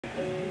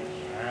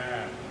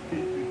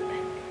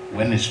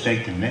wasn't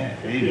expecting that.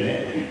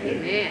 Amen.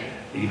 Amen.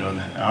 You know,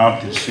 I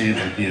often say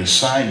that the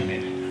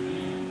assignment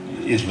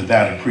is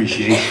without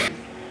appreciation.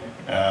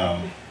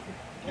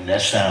 And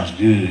that sounds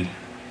good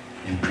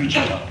in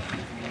preaching talk.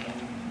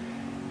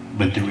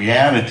 But the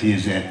reality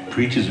is that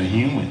preachers are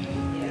human.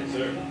 Yes,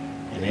 sir.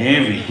 And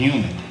every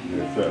human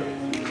Yes,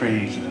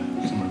 craves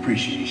some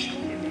appreciation.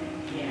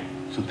 Yeah.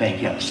 So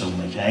thank y'all so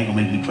much. I ain't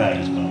gonna make me cry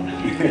this morning.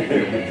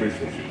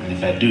 And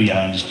if I do,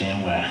 y'all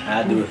understand why.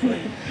 I'll do it for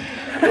you.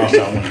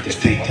 Also, I want to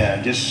just take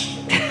time, just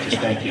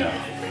thank y'all.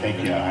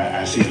 Thank y'all.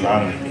 I see a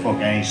lot of folk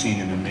I ain't seen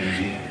in a minute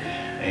here.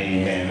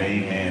 Amen,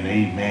 amen,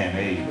 amen,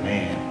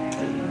 amen.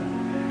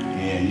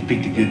 Yeah, you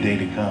picked a good day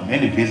to come.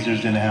 Any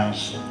visitors in the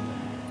house?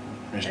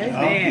 Amen.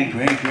 Okay,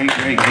 great. Let me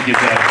give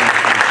that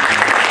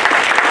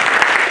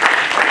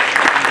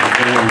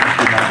I'm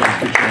not going to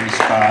put you on the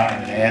spot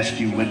and ask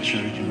you what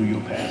church and who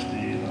your pastor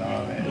is and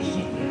all that.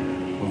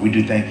 But we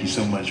do thank you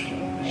so much for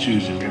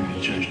choosing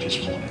Remnant Church this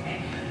morning.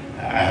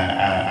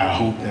 I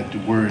hope that the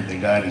word that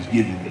God has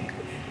given me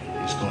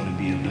is going to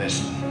be a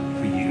blessing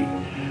for you.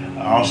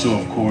 Also,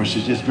 of course,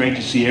 it's just great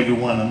to see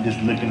everyone. I'm just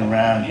looking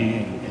around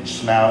here and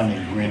smiling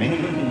and grinning.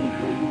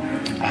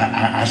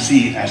 I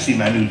see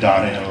my new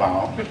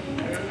daughter-in-law,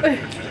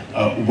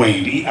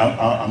 Wadey.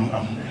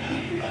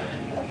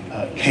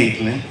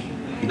 Caitlin.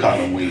 We call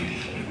her Wadey.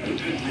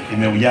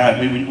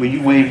 Amen. When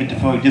you wave at the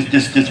folks,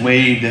 just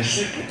wave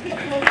this.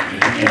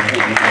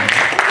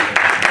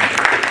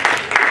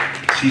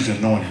 She's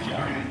anointed, y'all.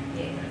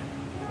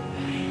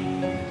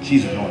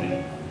 She's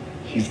anointed.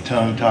 She's a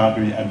tongue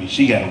talker. I mean,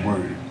 she got a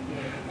word.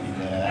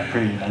 Amen. I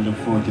pray, I look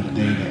forward to the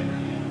day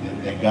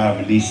that God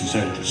releases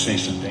her to say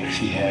some things.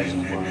 She has a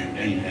word.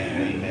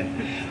 Amen.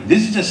 Amen.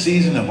 This is a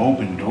season of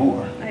open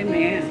door.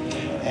 Amen.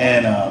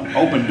 And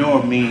open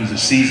door means a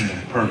season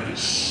of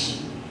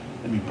purpose.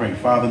 Let me pray.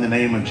 Father, in the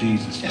name of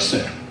Jesus. Yes,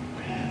 sir.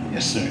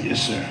 Yes, sir.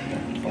 Yes, sir.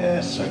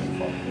 Yes, sir.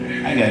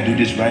 I got to do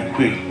this right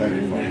quick,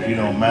 if you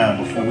don't mind,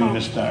 before we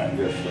even start.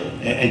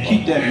 And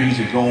keep that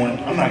music going.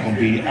 I'm not going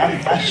to be,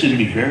 I shouldn't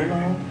be very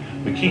long,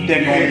 but keep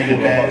that going in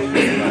the back.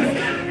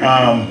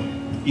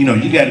 You know,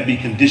 you got to be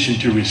conditioned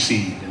to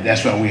receive. And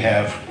that's why we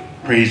have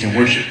praise and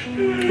worship,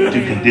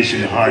 to condition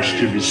the hearts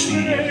to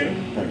receive.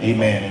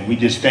 Amen. And we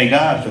just thank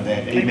God for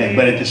that. Amen.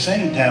 But at the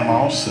same time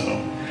also,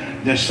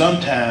 there's some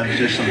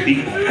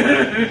people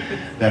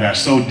that are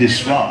so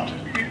distraught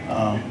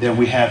that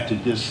we have to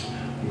just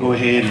go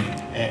ahead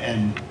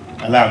and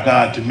allow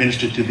God to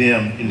minister to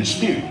them in the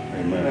spirit.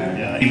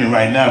 Even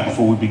right now,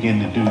 before we begin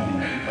to do the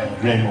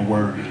Rhema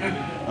word.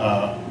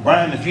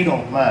 Brian, if you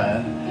don't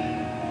mind,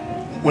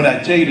 when I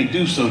tell you to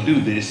do so, do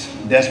this.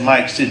 That's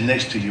Mike sitting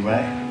next to you,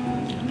 right?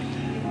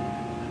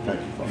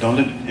 Don't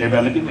look,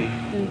 everybody look at me.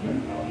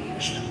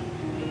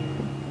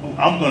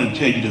 I'm going to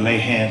tell you to lay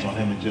hands on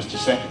him in just a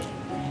second.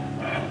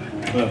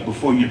 But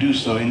before you do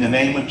so, in the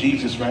name of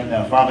Jesus right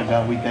now, Father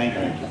God, we thank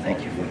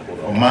you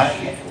for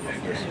Mike.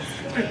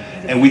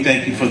 And we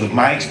thank you for the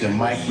mics that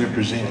Mike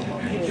represented.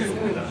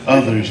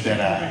 Others that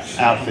are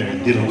out there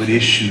dealing with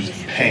issues,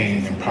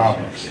 pain, and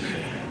problems.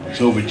 It's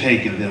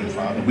overtaken them,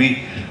 Father.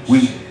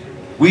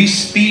 We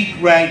speak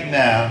right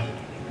now,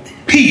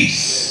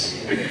 peace.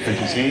 Touch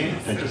his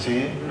head, touch his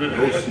head.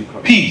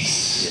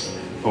 Peace.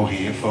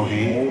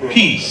 Forehead.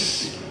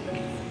 Peace.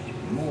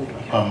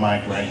 Upon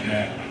Mike right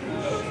now.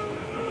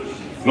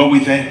 Lord, we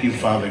thank you,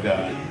 Father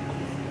God,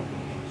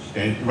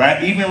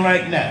 that even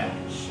right now,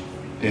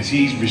 as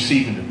he's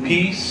receiving the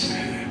peace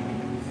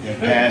that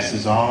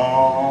passes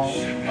all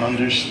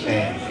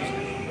understanding,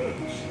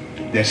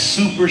 that's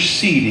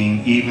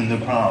superseding even the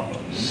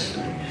problems.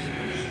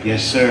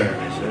 Yes, sir.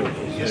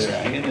 Yes, sir.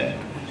 I get that.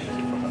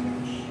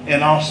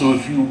 And also,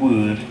 if you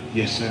would,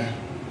 yes, sir,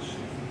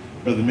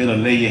 Brother Miller,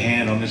 lay your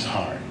hand on his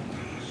heart.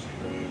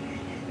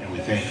 And we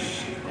thank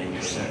you.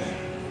 Yes, sir.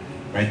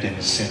 Right there in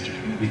the center.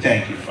 We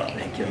thank you, Father.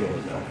 Thank you,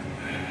 Lord.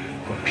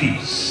 For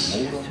peace.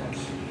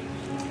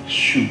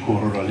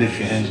 Lift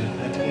your hands up.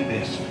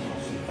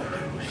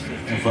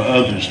 And for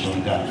others,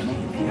 Lord God,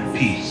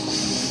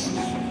 peace.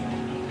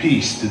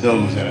 Peace to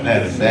those that have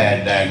had a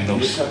bad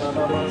diagnosis.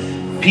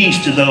 Peace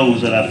to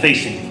those that are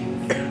facing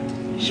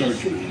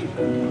surgery.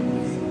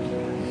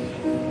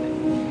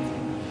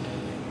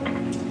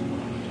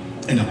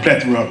 And a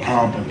plethora of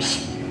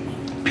problems.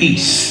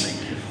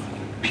 Peace.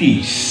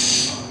 Peace.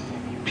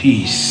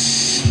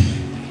 Peace.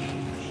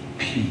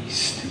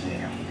 Peace to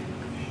them.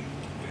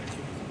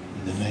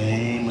 In the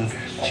name of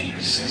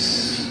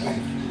Jesus.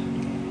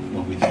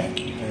 Lord, we thank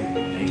you.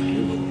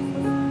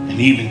 And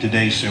even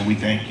today, sir, we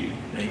thank you.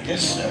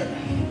 Yes, sir.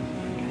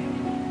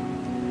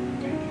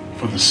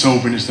 For the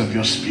soberness of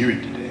your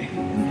spirit today.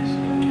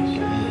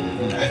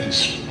 I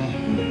just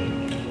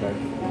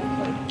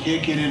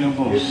can't get in a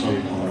voice.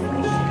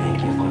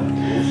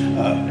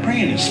 Pray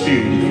in the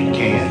spirit if you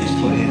can. Just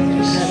go ahead and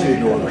just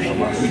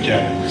reach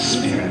out in the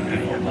spirit.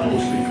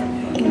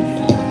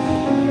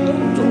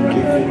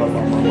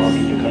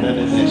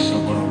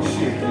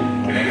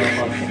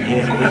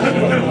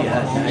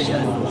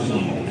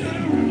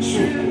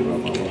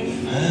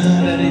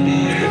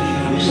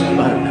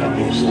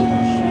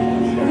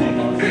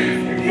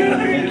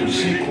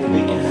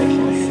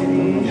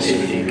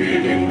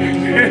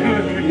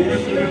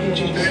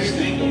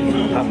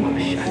 Yes,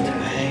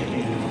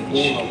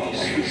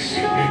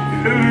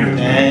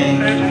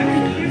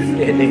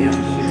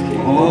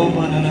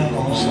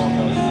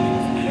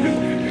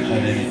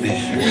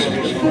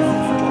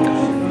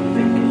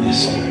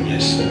 sir.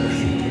 Yes, sir.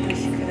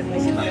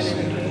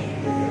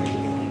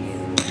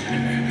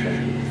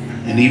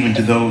 And even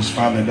to those,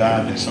 Father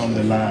God, that's on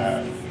the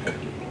line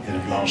that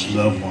have lost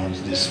loved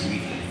ones this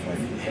week,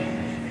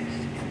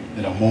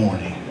 that are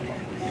mourning,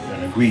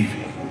 that are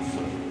grieving,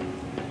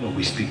 Lord,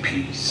 we speak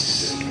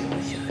peace.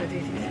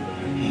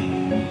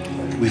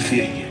 We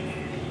feel you.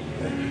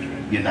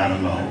 You're not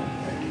alone.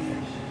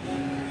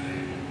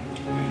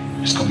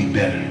 It's going to be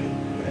better.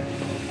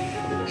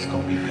 It's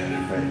going to be better.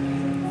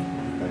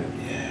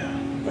 Yeah.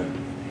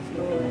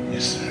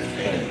 Yes, sir.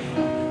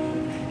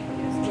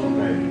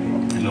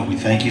 And Lord, we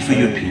thank you for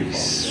your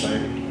peace.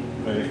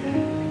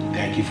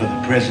 Thank you for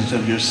the presence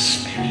of your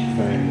Spirit.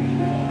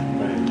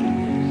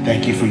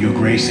 Thank you for your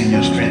grace and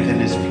your strength in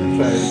this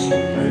place.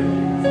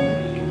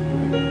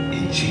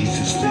 In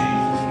Jesus' name.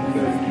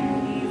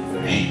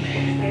 Amen.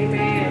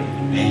 Amen.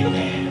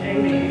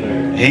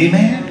 Amen. Amen.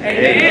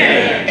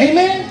 Amen.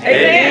 Amen.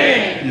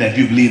 Amen. Now, if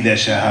you believe that,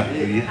 shout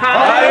hallelujah.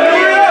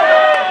 Hallelujah.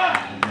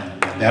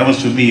 That was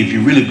for me. If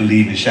you really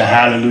believe it, shout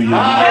hallelujah.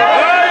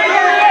 Hallelujah.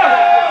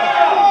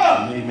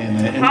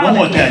 Amen. And one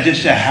more time,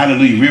 just shout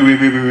hallelujah.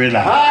 Real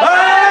loud.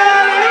 Hallelujah.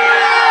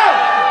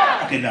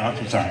 Okay, now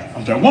I'm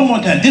sorry. One more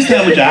time. This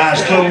time with your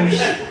eyes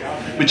closed.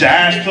 With your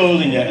eyes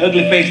closed and your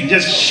ugly face, and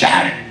just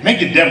shout it. Make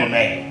the devil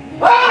mad.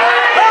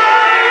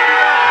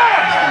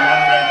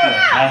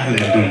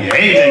 Hallelujah.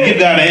 Amen. Give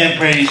God a hand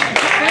praise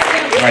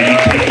while you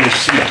take your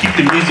seat. Keep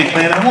the music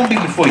playing. I won't be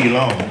before you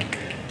long.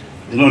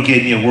 The Lord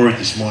gave me a word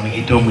this morning.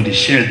 He told me to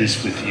share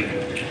this with you.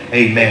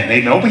 Amen.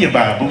 Amen. Open your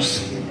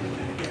Bibles.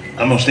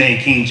 I'm going to stay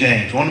in King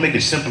James. I want to make it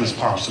as simple as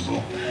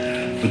possible.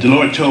 But the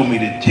Lord told me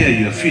to tell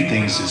you a few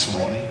things this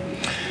morning.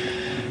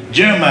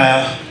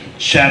 Jeremiah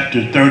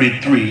chapter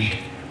 33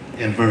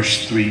 and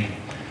verse 3.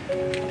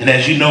 And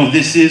as you know,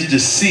 this is the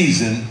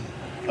season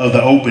of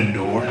the open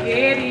door.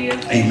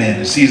 Amen.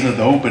 The season of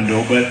the open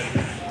door.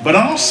 But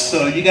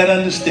also, you got to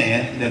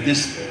understand that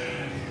this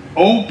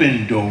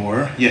open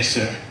door, yes,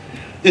 sir,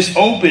 this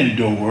open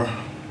door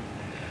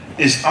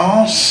is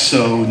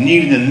also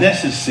needed and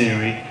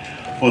necessary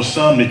for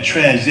some to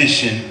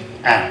transition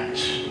out.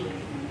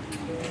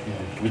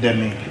 What that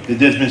mean?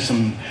 There's been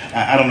some,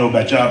 I don't know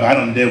about y'all, but I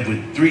done dealt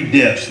with 3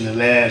 deaths in the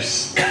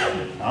last, I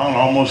don't know,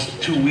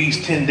 almost 2 weeks,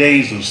 10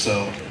 days or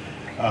so,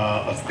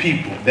 of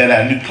people that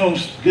I knew,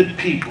 close, good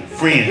people,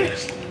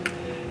 friends,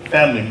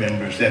 family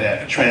members that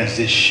have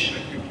transitioned.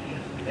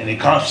 And it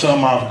caught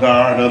some off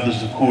guard,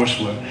 others, of course,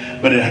 were,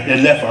 but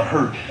it left a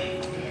hurt.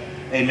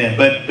 Amen.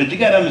 But you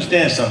got to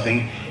understand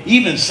something.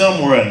 Even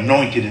some were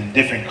anointed in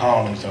different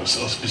callings or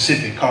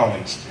specific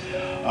callings.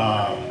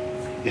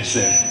 Yes,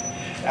 sir.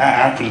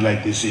 I put it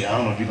like this here. I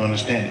don't know if you can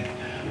understand it.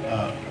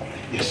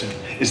 Yes, sir.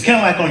 It's kind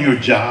of like on your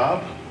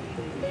job,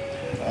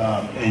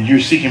 and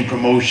you're seeking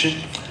promotion.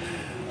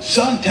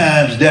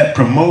 Sometimes that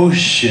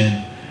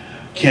promotion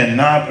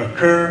cannot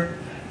occur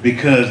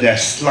because that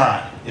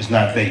slot is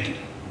not vacant.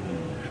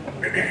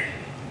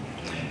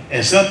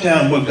 And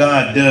sometimes what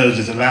God does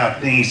is allow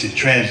things to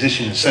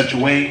transition in such a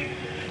way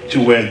to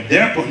where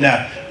they're,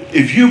 now,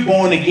 if you're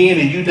born again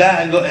and you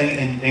die and go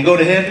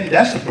to heaven,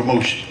 that's a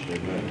promotion.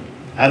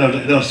 I know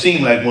it don't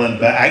seem like one,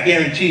 but I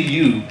guarantee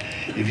you,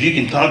 if you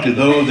can talk to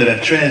those that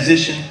have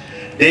transitioned,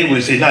 they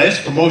would say, no, it's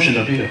a promotion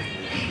up here.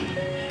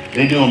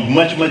 They're doing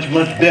much, much,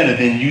 much better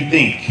than you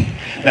think.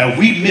 Now,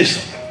 we miss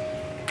them.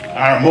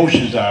 Our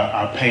emotions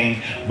are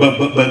pain, but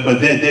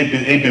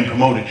they've been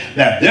promoted.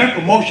 Now, their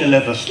promotion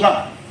left a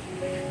slot.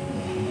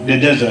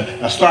 There's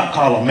a slot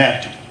called a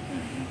mantle.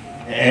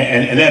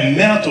 And that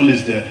mantle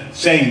is the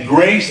same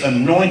grace,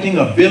 anointing,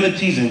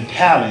 abilities, and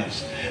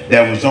talents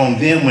that was on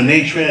them when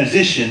they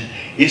transitioned.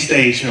 It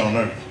stays here on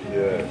earth.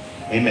 Yeah.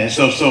 Amen.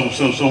 So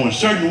when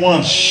certain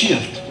ones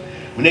shift,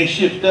 when they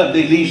shift up,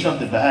 they leave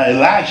something behind.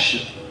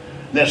 Elisha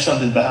left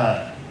something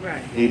behind.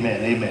 Right.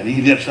 Amen. Amen.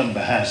 He left something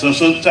behind. So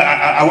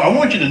I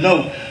want you to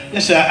know.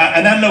 Yes, sir.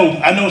 I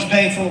know it's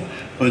painful,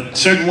 but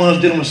certain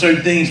ones dealing with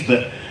certain things.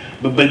 But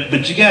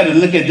you got to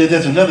look at this.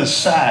 There's another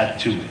side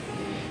to it.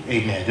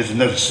 Amen. There's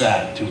another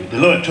side to it. The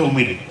Lord told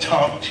me to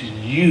talk to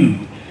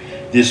you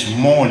this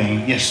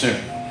morning. Yes, sir.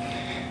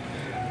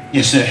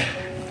 Yes, sir.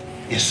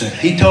 Yes, sir.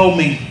 He told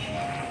me.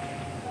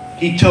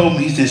 He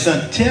said,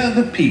 son, tell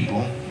the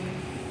people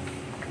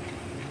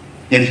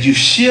that if you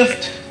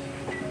shift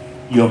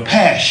your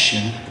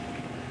passion,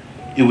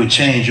 it would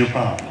change your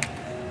problem.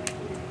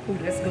 Ooh,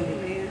 that's good,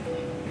 man.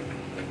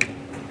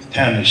 It's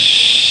time to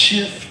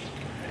shift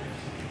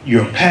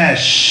your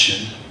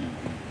passion,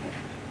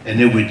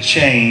 and it would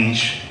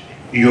change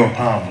your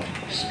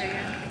problems.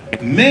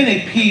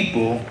 Many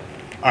people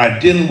are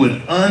dealing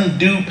with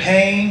undue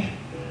pain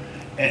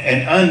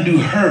and undue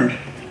hurt,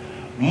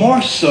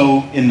 more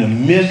so in the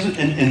mental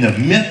and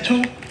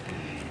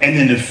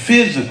in the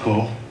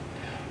physical.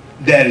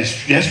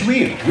 That's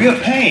real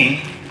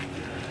pain.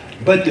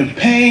 But the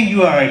pain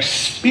you are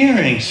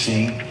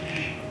experiencing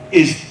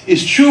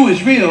is true,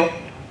 is real,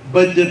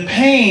 but the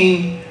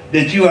pain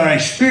that you are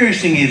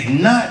experiencing is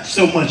not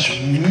so much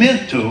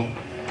mental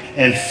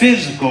and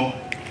physical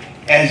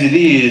as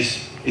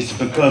it's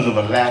because of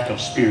a lack of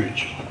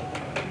spiritual.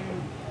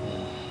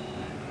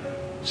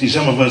 See,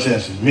 some of us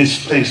have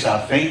misplaced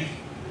our faith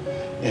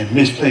and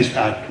misplaced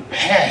our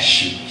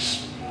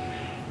passions.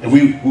 And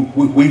we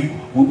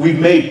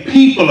made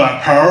people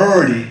our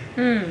priority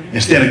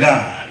instead of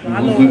God. We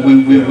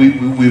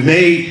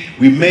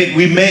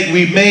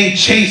made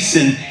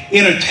chasing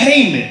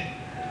entertainment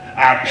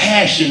our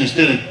passion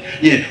instead of,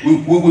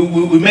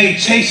 we made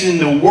chasing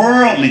the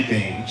worldly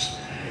things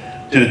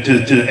to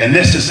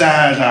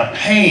anesthetize our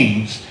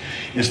pains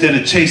instead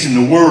of chasing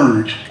the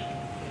word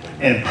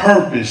and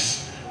purpose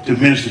to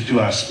minister to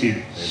our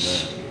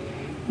spirits.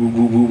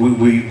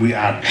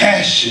 Our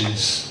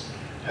passions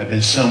have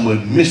been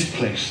somewhat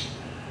misplaced.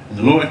 And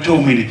the Lord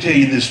told me to tell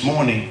you this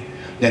morning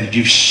that if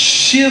you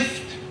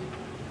shift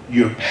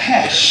your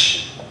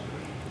passion,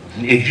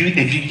 if you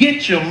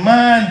get your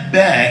mind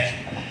back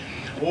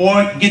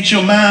or get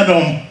your mind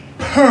on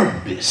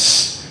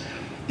purpose,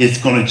 it's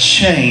going to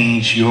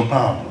change your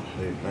problem.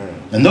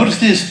 Amen. Now notice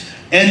this,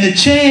 and the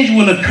change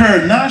will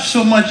occur not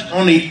so much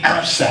on the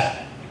outside.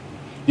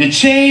 The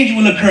change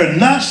will occur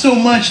not so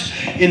much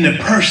in the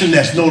person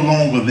that's no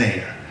longer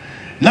there,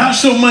 not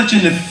so much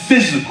in the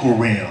physical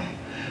realm,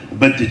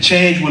 but the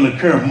change will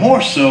occur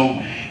more so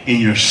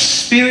in your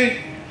spirit,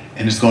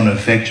 and it's going to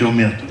affect your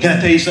mental. Can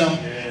I tell you something?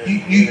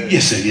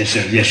 Yes, sir, yes,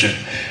 sir, yes, sir.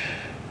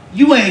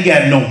 You ain't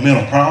got no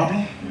mental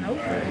problem. Nope.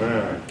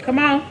 Come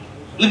on.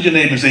 Look at your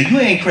neighbor and say, you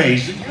ain't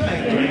crazy. You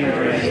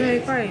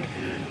ain't crazy.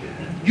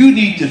 You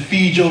need to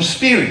feed your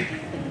spirit.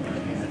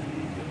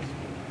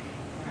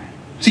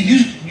 See,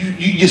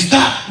 you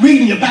stop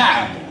reading your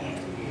Bible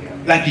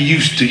like you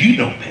used to. You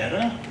know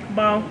better.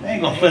 I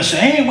ain't gonna fuss. I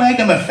ain't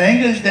wagging my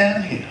fingers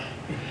down here.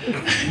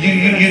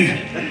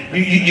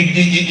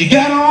 You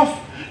got off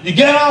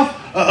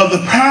of the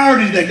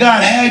priorities that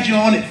God had you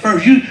on at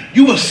first.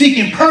 You were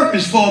seeking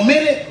purpose for a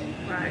minute.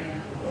 Right.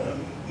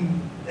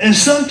 And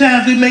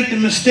sometimes we make the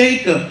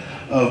mistake of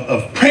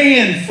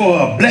praying for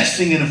a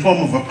blessing in the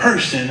form of a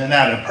person, and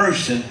now the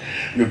person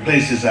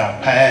replaces our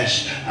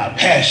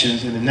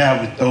passions, and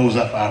now it throws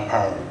up our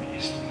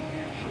priorities.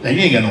 Now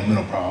you ain't got no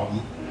mental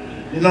problem.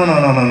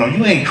 No.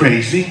 You ain't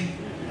crazy.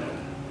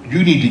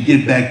 You need to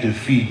get back to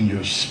feeding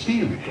your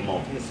spirit. Come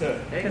on. Yes, sir.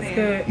 That's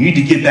good. You need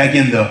to get back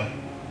in the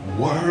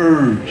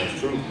Word. That's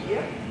true.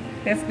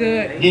 That's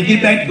good. You need to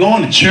get back to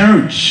going to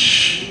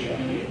church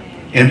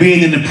and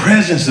being in the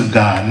presence of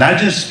God. Not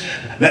just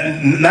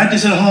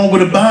at home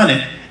with a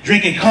bonnet,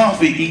 drinking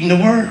coffee, eating the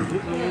Word.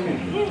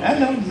 I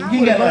know.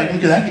 You got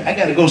because I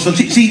got to go. So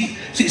see,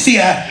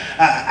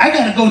 I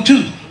got to go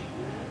too.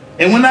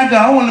 And when I go,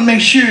 I want to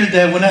make sure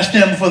that when I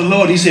stand before the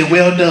Lord, He said,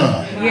 "Well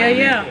done."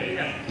 Yeah.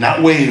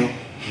 Not well.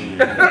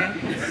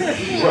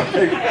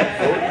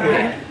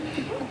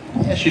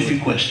 Ask you a few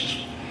questions.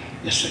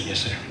 Yes, sir. Yes,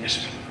 sir. Yes,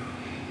 sir.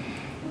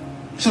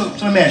 So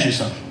let me ask you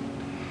something.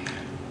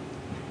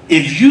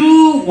 If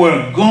you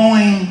were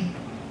going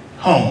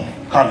home,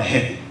 call it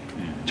heavy,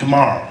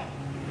 tomorrow,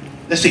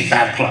 let's say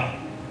 5 o'clock.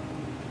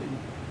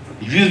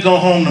 If you was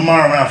going home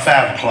tomorrow around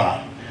 5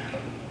 o'clock,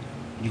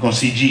 you're going to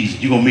see Jesus.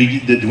 You're going to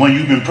meet the one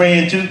you've been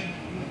praying to,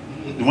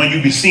 the one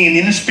you've been seeing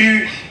in the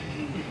spirit,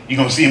 you're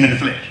going to see Him in the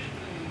flesh.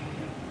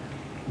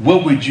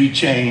 What would you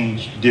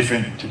change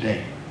different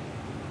today?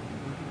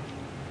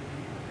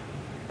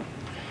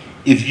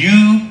 If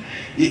you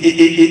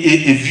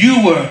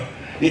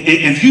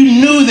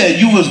knew that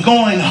you was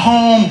going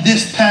home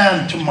this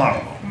time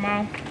tomorrow,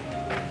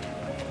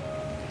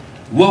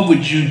 what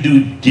would you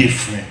do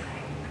different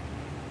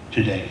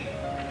today?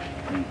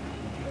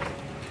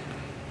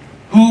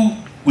 Who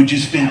would you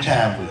spend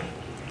time with?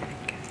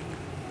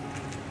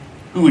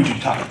 Who would you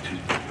talk to?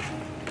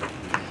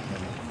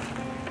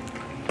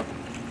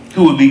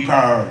 Who would be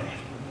priority?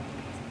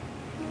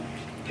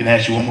 Can I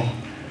ask you one more?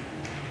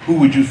 Who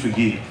would you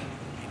forgive?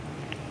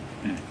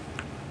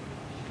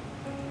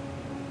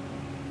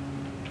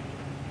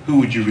 Who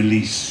would you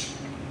release?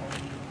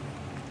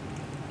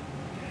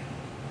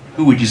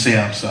 Who would you say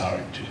I'm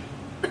sorry to?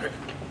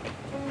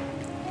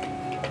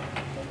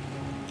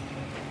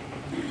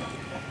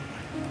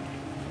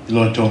 The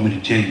Lord told me to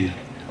tell you,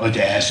 or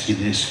to ask you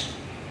this.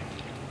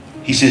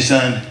 He said,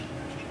 son,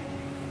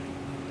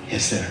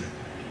 yes, sir.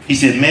 He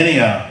said, many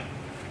are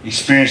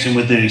experiencing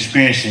what they're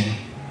experiencing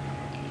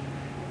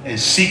and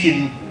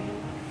seeking,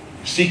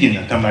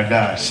 I'm talking about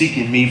God,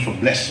 seeking me for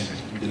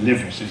blessings,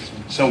 deliverances,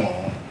 and so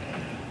on.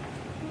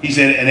 He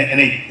said,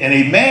 and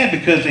they mad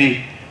because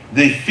they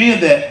feel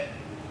that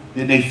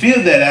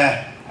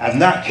I've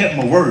not kept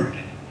my word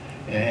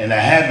and I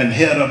haven't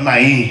held up my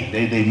end.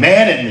 They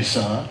mad at me,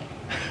 son.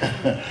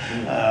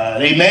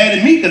 They mad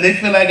at me because they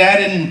feel like I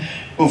didn't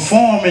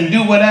perform and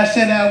do what I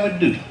said I would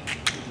do.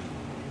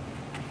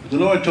 But the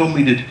Lord told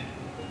me to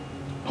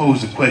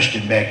pose a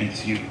question back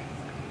at you.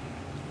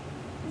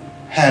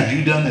 Have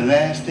you done the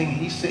last thing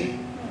He said?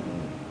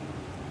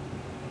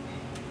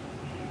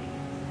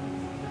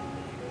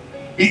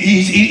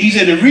 He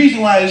said the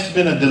reason why it's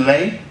been a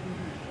delay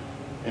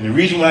and the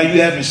reason why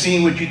you haven't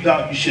seen what you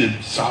thought you should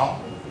have saw,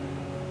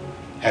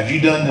 have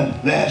you done the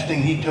last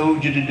thing he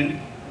told you to do?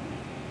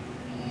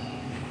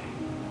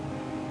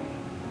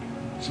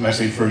 Somebody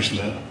say first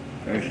love.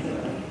 First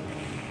love.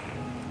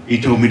 He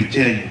told me to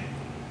tell you,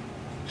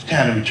 it's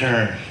time to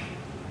return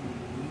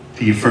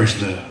to your first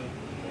love.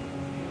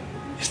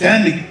 It's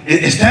time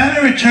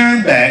to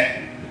return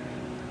back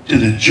to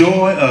the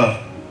joy of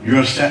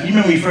your salvation. You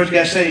remember when you first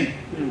got saved?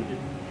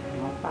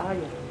 On fire.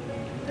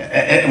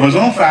 It was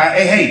on fire.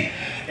 Hey,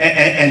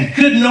 and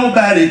couldn't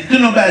nobody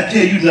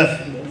tell you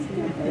nothing.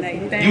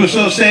 You were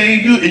so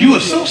saved. You were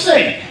so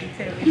saved.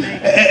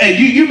 And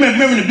you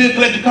remember the bill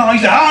collector call? He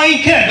said, "I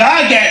ain't care.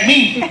 God got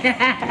me."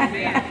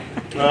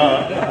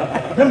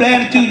 Remember the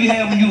attitude you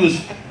had when you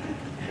was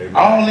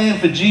all in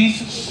for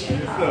Jesus?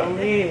 All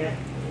in.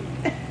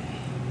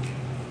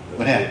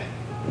 What happened?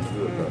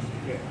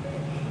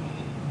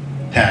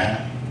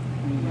 Time.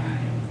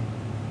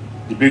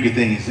 The bigger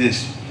thing is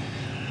this.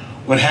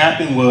 What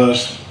happened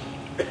was,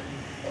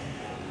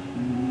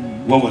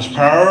 what was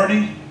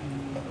priority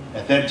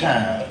at that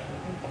time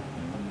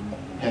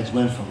has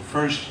went from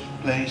first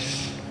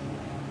place.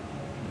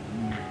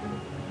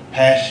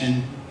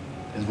 Passion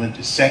has went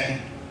to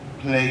second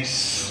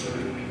place.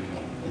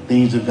 The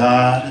things of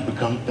God have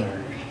become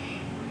third.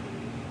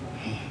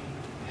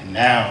 And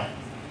now,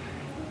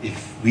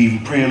 if we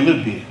even pray a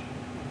little bit,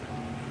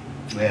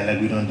 well, like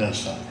we done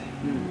something.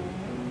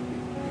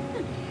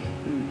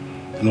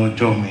 The Lord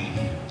told me.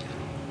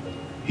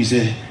 He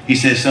said,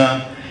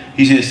 son,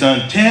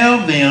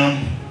 tell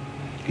them,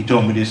 he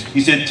told me this. He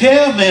said,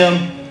 tell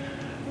them,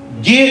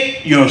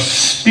 get your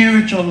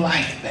spiritual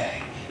life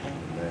back.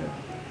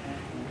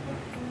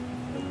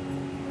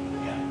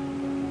 Yeah.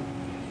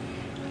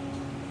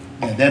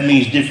 And that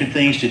means different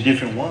things to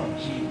different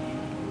ones.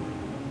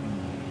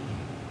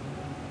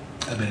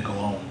 I better go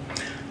on.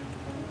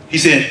 He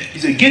said,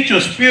 get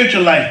your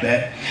spiritual life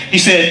back. He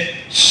said,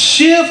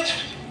 shift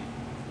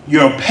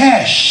your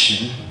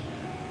passion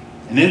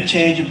and it'll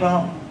change your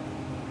problem.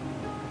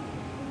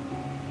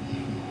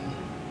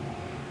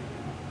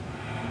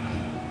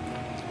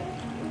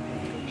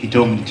 He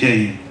told me to tell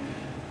you,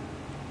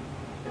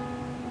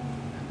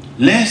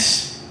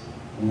 less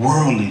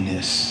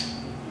worldliness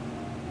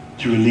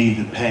to relieve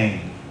the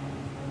pain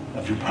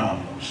of your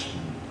problems.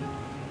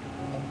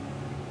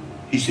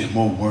 He said,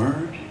 more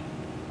word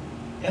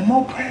and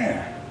more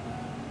prayer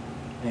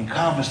and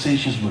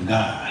conversations with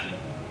God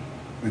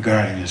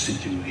regarding your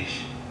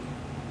situation.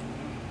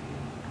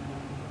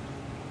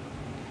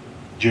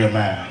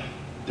 Jeremiah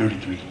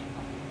 33:3.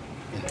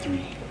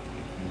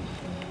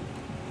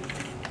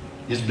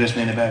 This blessed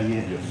anybody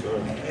yet? Yes, sir.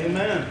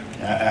 Amen.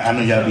 I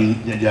know y'all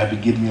be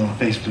getting me on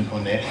Facebook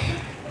on that.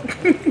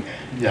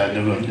 y'all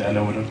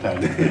know what I'm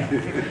talking about.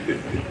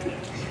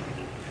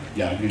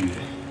 Y'all good.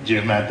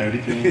 Jeremiah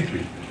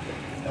 33:3.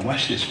 Now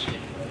watch this.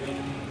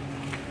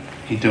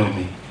 He told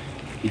me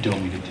to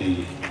tell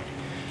you.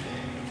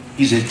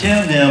 He said,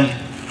 tell them,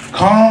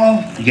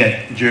 call, you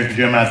got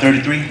Jeremiah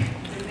 33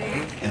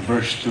 and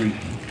verse 3,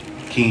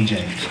 King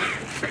James.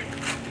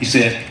 He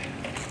said,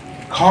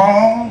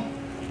 call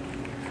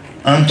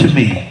unto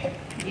me,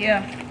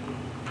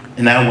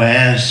 and I will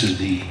answer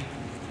thee,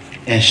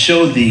 and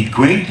show thee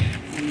great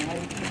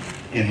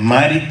and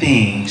mighty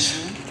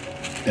things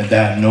that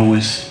thou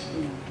knowest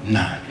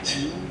not.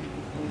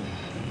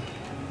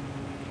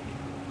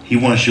 He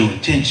wants your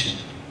attention.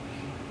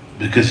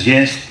 Because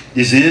yes,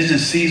 this is the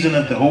season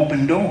of the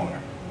open door.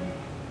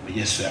 But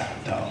yes, sir,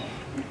 dog.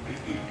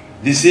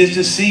 This is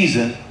the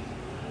season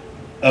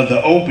of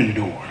the open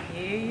door.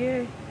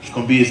 Yeah. It's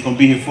gonna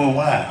be here for a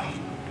while.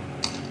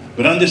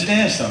 But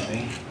understand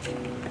something.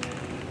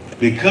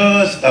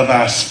 Because of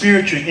our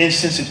spiritual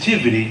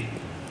insensitivity,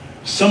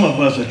 some of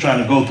us are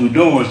trying to go through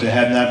doors that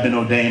have not been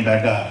ordained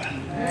by God.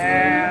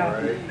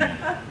 Wow.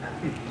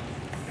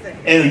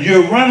 And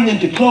you're running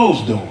into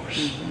closed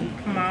doors.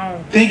 Come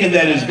on. Thinking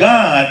that it's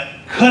God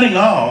cutting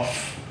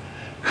off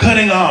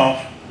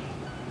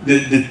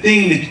the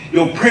thing that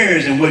your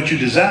prayers and what you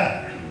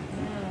desire.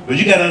 But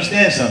you got to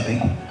understand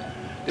something.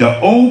 The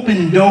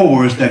open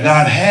doors that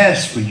God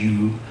has for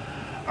you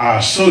are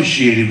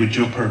associated with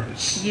your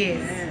purpose.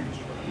 Yes.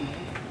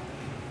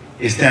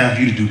 It's time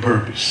for you to do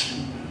purpose.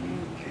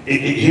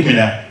 Hear me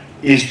now.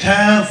 It's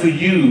time for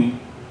you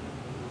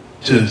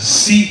to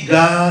seek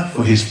God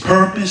for his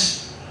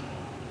purpose,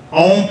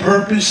 on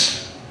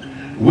purpose,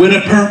 with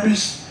a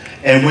purpose.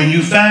 And when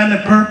you find the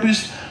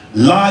purpose,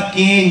 lock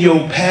in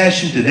your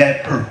passion to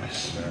that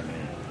purpose.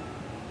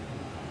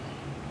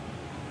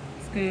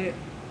 It's good.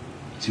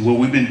 See, what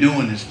we've been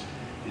doing is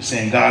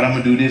saying, God, I'm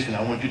going to do this and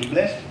I want you to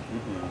bless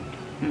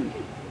me.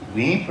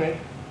 We ain't praying.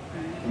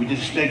 We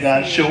just expect God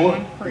to show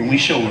up when we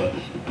show up.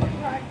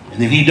 And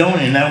then he don't,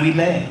 and now we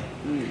mad.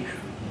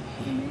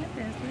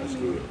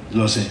 The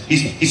Lord said,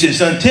 he said,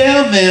 son,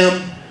 tell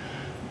them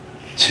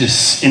to,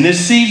 in this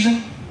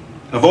season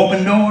of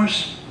open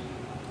doors,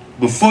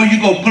 before you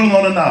go put it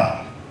on the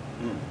knob,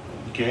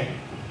 okay?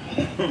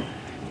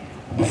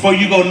 Before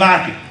you go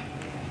knocking,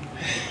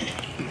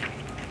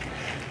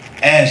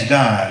 ask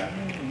God,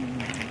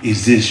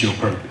 is this your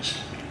purpose?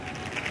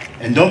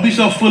 And don't be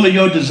so full of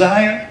your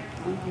desire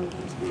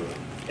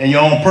and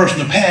your own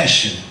personal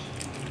passion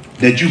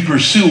that you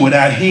pursue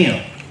without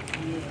him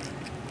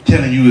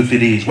telling you if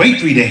it is. Wait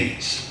 3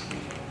 days.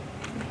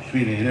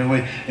 3 days.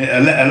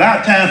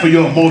 Allow time for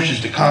your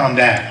emotions to calm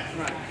down.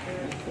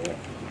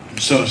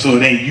 So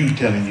it ain't you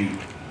telling you.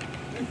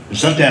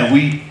 Sometimes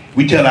we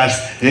tell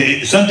ourselves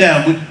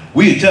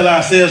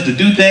to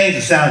do things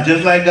that sound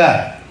just like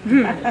God.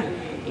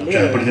 I'm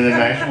trying to put it in a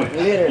nice way.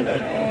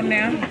 Oh,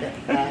 now.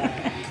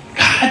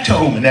 God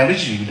told me that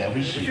was you. That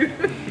was you.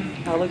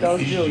 Holy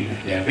Ghost,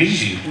 That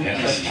was you.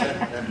 That was you.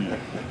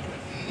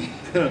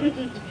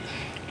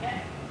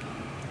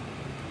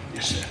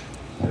 Yes, sir.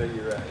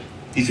 You're right.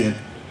 He said,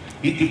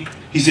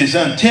 he said,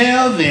 son,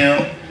 tell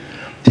them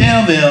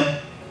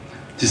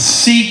to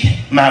seek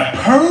my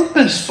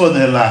purpose for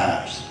their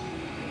lives.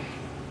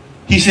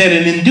 He said,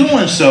 and in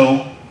doing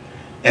so,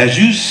 as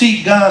you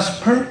seek God's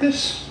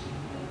purpose,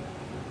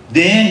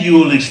 then you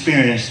will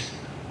experience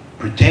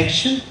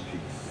protection,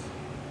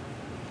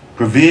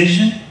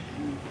 provision,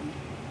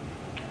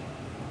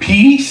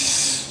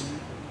 peace,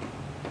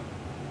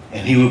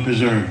 and he will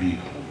preserve you.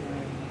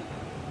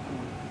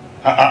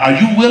 Are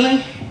you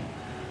willing?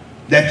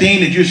 That thing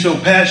that you're so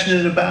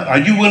passionate about, are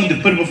you willing to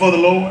put it before the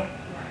Lord?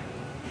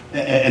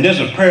 And there's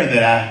a prayer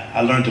that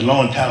I learned a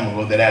long time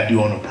ago that I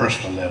do on a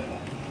personal level.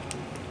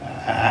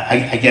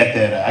 I get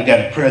that. I got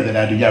a prayer that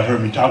I do. Y'all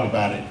heard me talk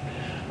about it.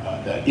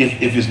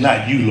 If it's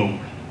not you, Lord,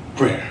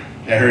 prayer.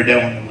 I heard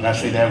that one. When I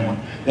say that one,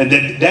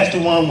 that's the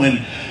one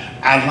when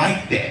I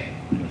like that.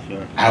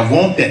 I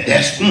want that.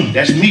 That's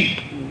me.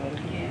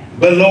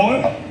 But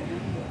Lord,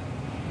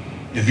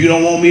 if you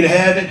don't want me to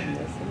have it,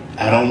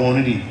 I don't want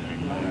it either.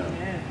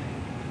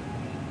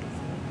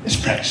 Let's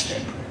practice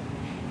that prayer.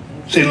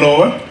 Say,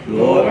 Lord,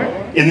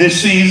 in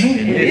this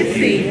season,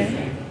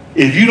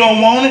 if you don't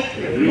want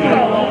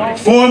it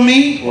for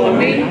me,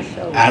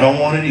 I don't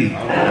want it either.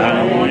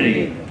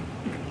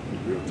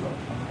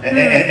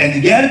 And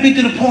you got to be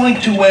to the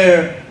point to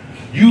where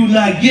you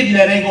not getting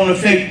that ain't going to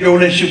affect your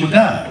relationship with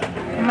God.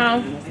 Come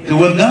on. Because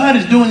what God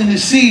is doing in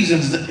this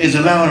season is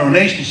allowing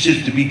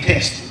relationships to be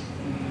tested.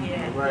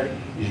 Right.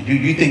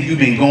 You think you've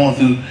been going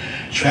through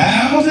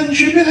trials and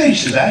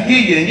tribulations. I hear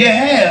you, and you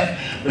have.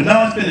 But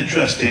now it's been a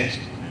trust test.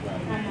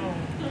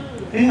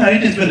 You know,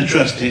 it's just been a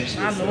trust test.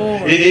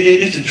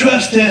 It's a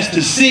trust test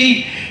to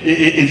see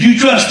if you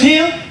trust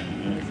him.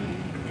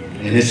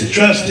 And it's a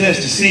trust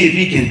test to see if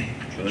he can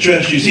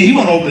trust you. See, he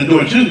want to open the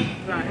door too.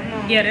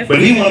 Yeah, But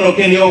he want to know,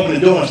 can he open the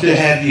door and still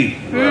have you?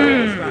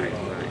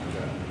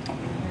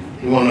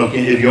 He want to know,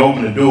 if you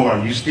open the door, are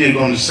you still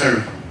going to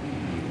serve him?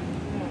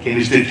 Can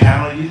he still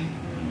count on you?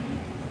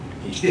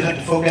 You still have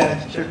to folk out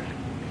at the church.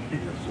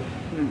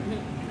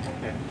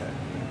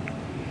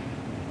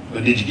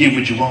 But did you get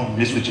what you want and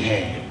miss what you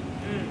had?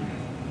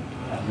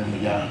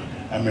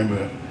 I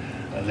remember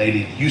a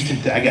lady in Houston.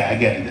 I got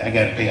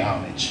to pay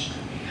homage.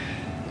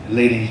 A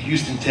lady in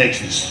Houston,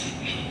 Texas.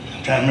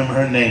 I'm trying to remember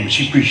her name, but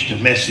she preached a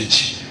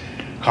message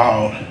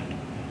called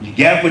 "You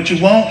got what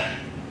you want,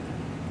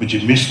 but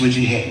you missed what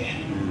you had."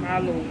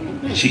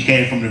 And she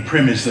came from the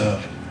premise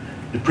of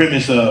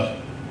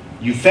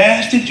you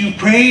fasted, you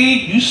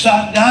prayed, you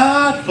sought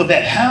God for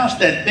that house,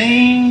 that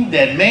thing,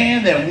 that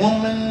man, that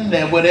woman,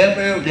 that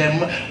whatever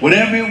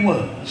it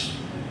was.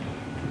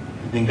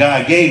 And then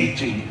God gave it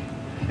to you.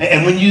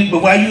 And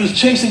but while you was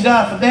chasing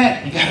God for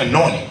that, you got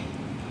anointed.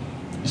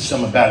 There's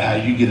something about how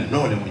you get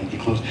anointed when you get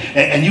close.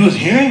 And you was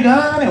hearing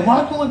God and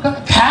walking with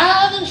God,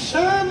 tithing,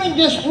 serving,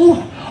 just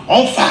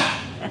on fire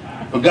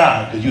for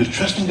God, because you was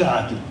trusting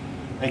God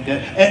like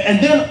that.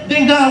 And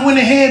then God went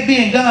ahead,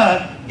 being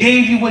God,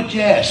 gave you what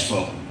you asked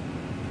for.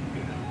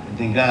 And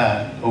then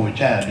God, over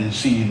time, didn't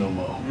see you no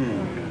more.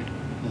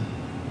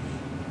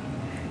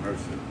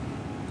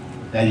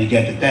 Now you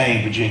got the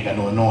thing, but you ain't got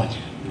no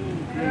anointing.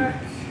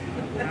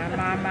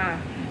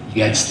 You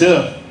got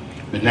stuff,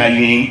 but now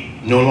you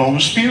ain't no longer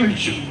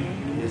spiritual.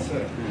 Yes,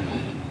 sir.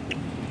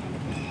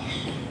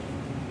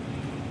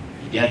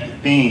 You got the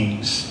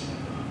things,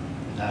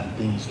 now the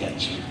things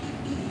got you.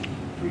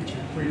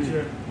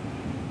 Preacher.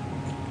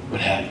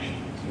 What happened?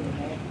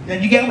 Now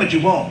you got what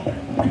you want,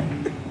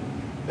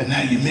 but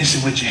now you're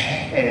missing what you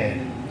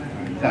had.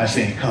 God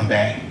saying, come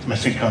back. I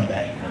said, come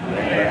back.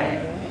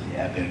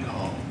 Yeah, I better go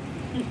home.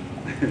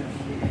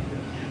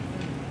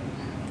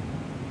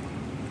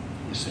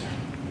 Yes, sir.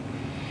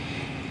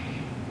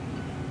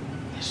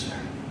 Yes, sir.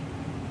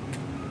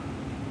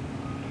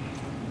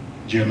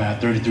 Jeremiah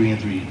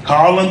 33:3.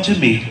 Call unto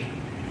me,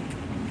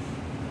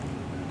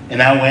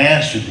 and I will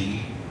answer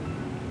thee,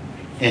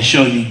 and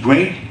show thee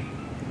great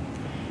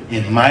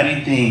and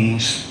mighty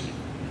things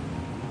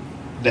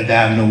that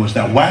thou knowest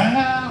not.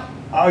 Why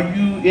are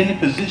you in a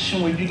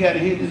position where you got to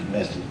hear this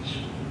message?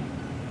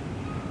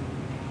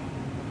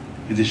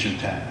 Is this your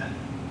time?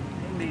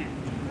 Amen.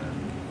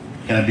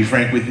 Can I be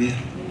frank with you?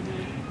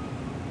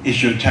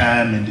 It's your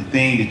time, and the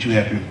thing that you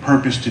have been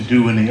purposed to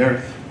do in the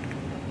earth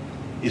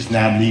is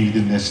now needed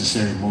and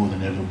necessary more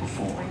than ever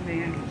before.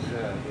 Amen. Yes,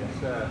 sir. Yes,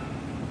 sir.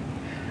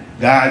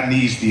 God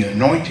needs the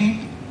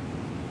anointing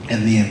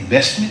and the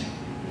investment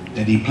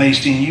that he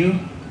placed in you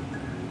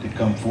to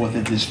come forth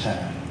at this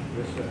time.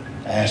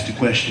 I asked the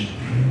question,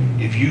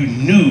 if you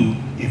knew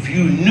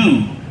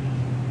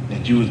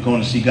that you was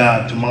going to see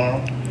God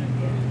tomorrow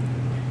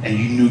and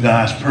you knew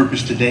God's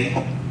purpose today,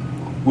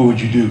 what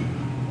would you do?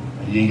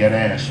 You ain't got to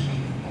ask.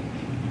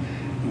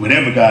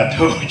 Whatever God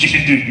told you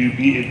to do,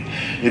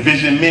 if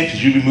it's in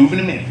Memphis, you'll be moving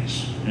to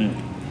Memphis.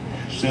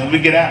 As soon as we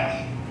get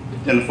out,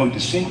 tell the folk to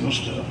sing your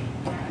stuff.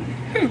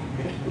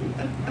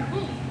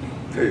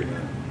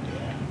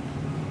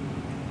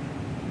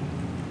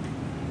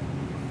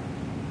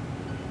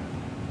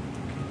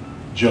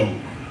 Job,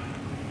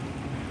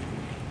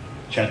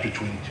 chapter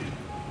 22.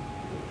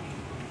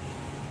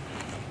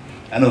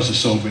 I know it's a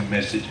sobering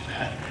message,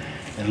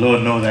 and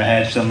Lord knows I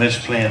had something else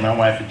planned. My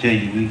wife would tell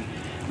you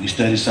we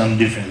studied something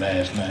different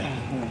last night.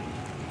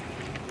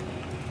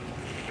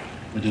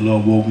 But the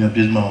Lord woke me up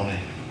this morning.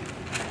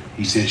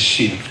 He said,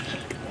 shift.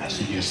 I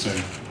said, yes, sir.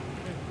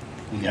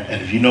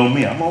 And if you know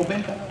me, I'm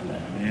obeying God.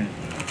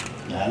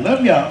 Now, I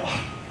love y'all.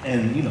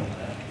 And, you know,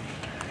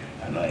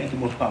 I know I ain't the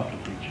most popular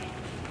preacher.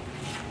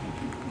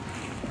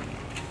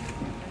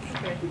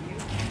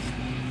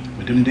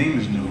 But them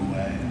demons know who I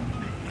am.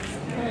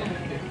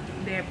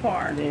 That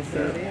part.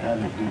 Hallelujah.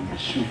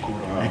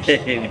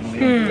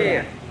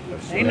 Yeah.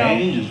 The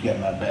angels got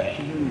my back.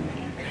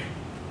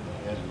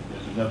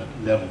 There's another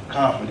level of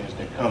confidence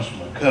that comes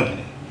from a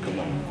covenant.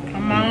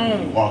 Come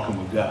on. Walking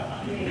with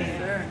God. Yes,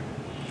 sir.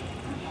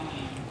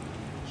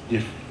 It's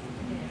different.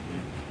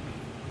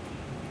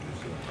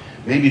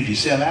 Maybe if you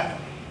sell out.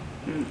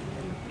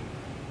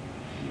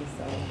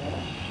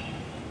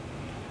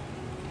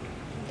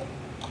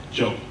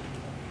 Job.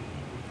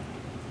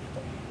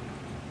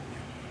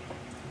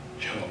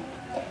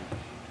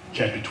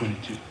 Chapter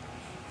 22.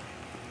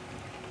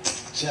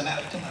 Sell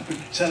out at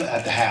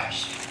the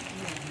house.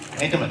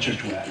 Ain't talking about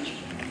church wives.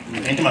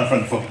 Ain't talking about in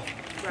front of folk.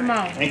 Come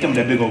on. Ain't talking about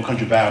that big old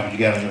country Bible you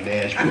got on your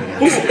dashboard.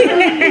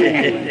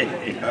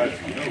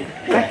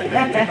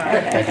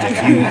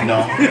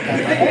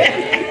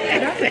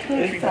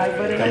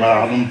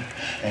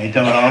 Ain't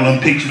talking about all them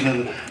pictures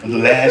of the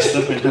last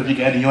stuff and stuff you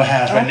got in your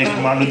house right next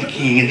to Martin Luther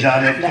King and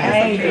John F.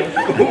 Kennedy.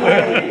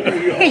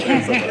 Ain't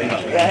talking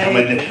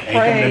about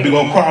that big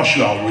old cross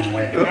you always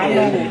wear.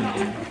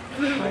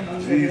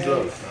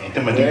 Jesus. Ain't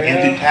talking about them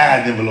empty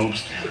tithe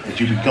envelopes that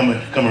you be coming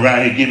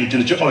around here giving to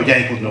the church. Oh, you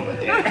ain't supposed to know about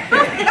that.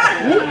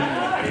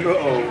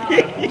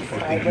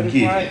 They can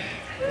give it.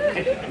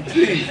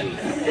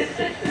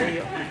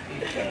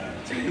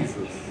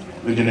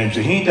 Look at your name and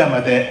say, he ain't talking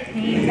about that.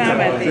 He ain't talking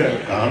about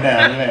that. Calm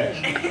down, relax.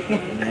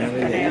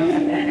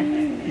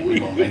 We're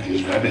going to make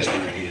this right best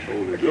right here.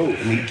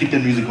 Let me keep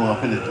that music going.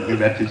 Let me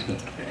wrap this up.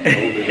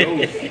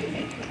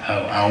 I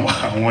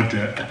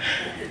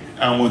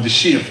want the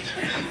shift.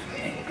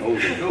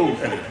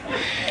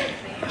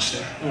 Yes,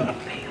 sir.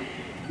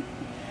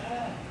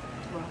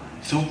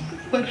 So,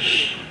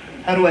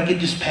 how do I get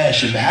this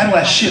passion? How do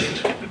I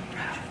shift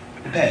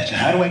the passion?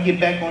 How do I get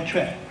back on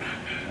track?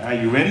 Are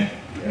you ready?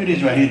 Here it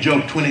is right here,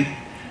 Job 20.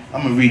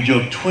 I'm going to read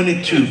Job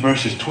 22,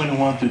 verses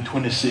 21 through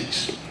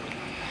 26.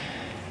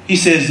 He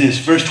says this,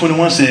 verse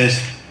 21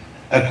 says,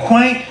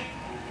 acquaint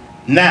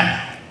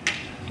now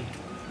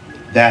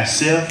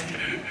thyself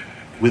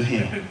with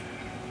him,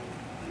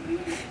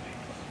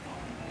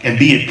 and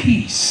be at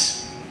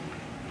peace,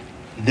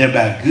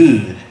 thereby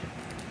good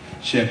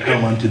shall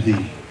come unto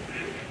thee.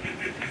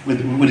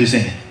 What is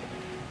it?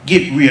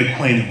 Get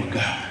reacquainted with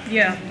God.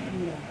 Yeah.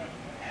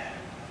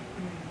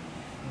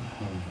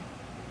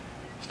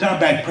 Start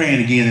back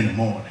praying again in the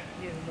morning.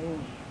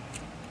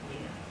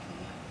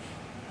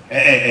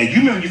 Hey, you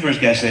remember when you first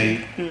got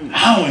saved? I don't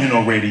want to hear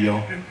no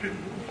radio.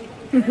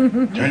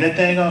 Turn that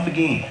thing off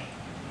again.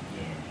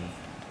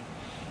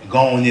 And go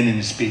on in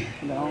the spirit.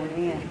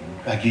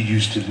 Like you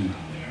used to do.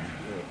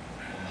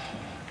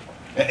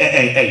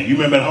 Hey, you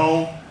remember at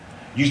home?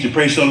 You used to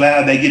pray so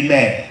loud they get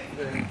mad.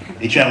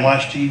 They try to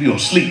watch TV or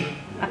sleep.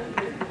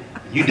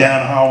 You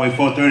down the hallway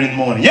 4:30 in the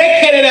morning.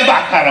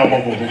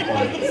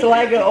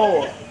 Slanging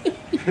oil.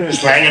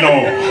 Slanging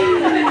oil.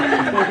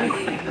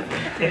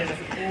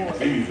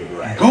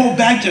 Go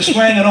back to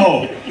slanging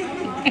oil.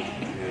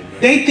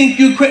 They think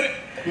you crazy.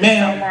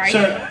 Ma'am, Right.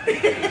 sir.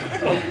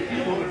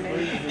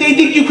 They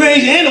think you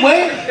crazy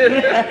anyway.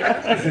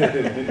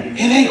 It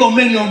ain't gonna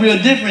make no real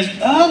difference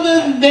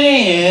other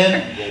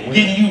than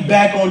getting you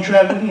back on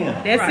track with him.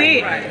 That's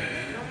it. Right.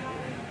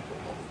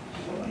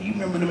 You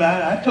remember them?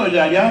 I told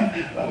y'all, I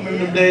remember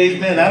them days,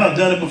 man. I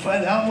done it before.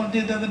 I almost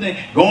did the other day.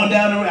 Going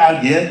down the road,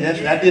 I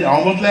did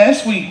almost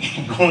last week,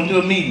 going to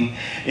a meeting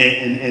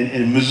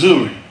in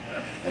Missouri.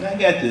 And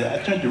I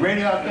turned the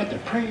radio off, got to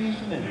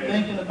praising and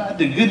thinking about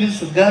the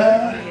goodness of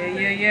God.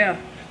 Yeah.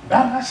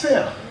 By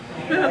myself.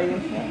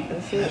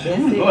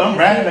 I'm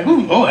riding like,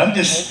 I'm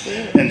just,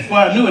 and before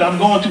I knew it, I'm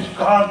going too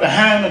cars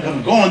behind me because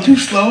I'm going too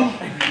slow.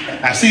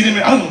 I see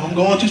them, I'm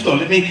going too slow.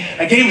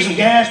 I gave her some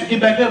gas to get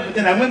back up, but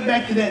then I went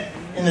back to that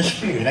in the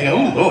spirit. I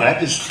go, I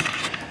just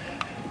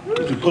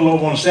pull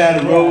over on the side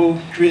of the road,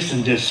 Chris,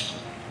 and just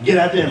get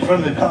out there in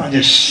front of the car and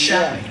just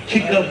shout and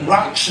kick up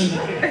rocks and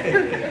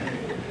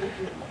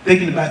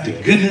thinking about the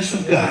goodness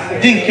of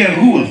God. Didn't care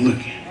who was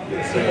looking.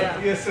 Yes,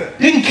 sir. Yes, sir.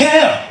 Didn't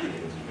care.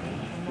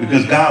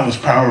 Because God was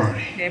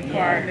priority. That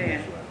part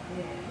there.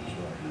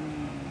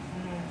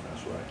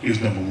 He was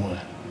number 1.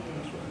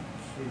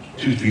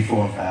 2, 3,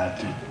 4, and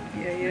 5, too.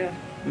 Yeah.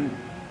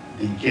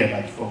 Didn't care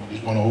about the folks.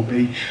 Just want to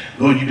obey.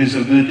 Lord, you've been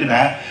so good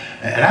tonight.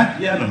 And I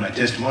know my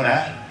testimony.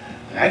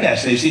 I got to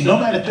say, see,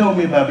 nobody told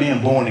me about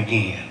being born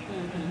again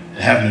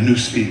and having a new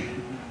spirit.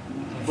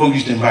 Folks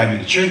used to invite me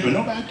to church, but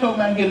nobody told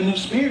me I could get a new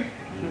spirit.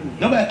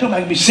 Nobody told me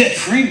I could be set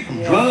free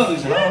from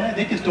drugs and all that.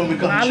 They just told me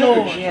to come to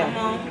church.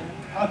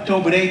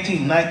 October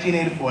 18,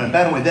 1984. And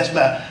by the way, that's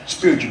my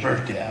spiritual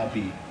birthday. I'll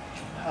be,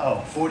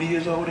 40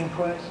 years old in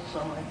Christ or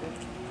something like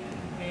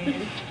that.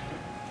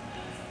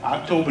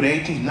 October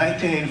 18,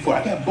 1984.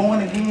 I got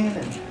born again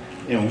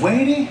and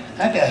waiting.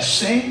 I got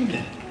saved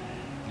and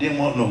didn't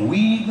want no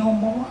weed no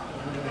more.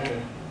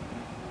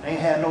 Ain't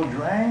had no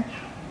drink.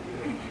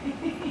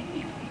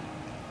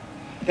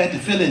 Got to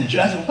feeling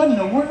just, what in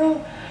the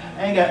world?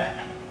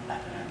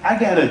 I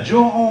got a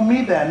joy on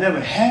me that I never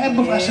had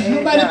before. I said,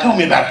 nobody told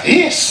me about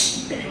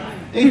this.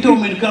 They told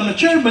me to come to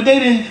church, but they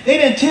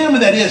didn't tell me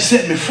that they'd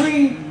set me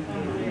free.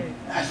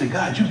 I said,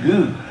 God, you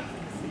good.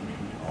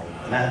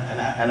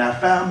 And I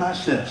found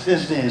myself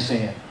since then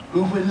saying,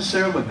 who wouldn't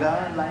serve a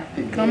God like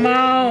this? Come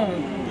on.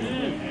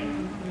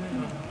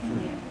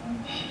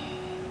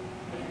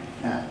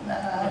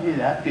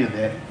 I feel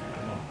that.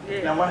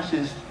 Now watch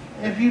this.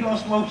 If you don't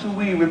smoke some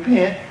weed,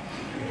 repent.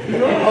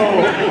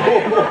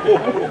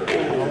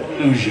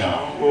 Lose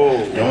y'all.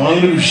 Don't want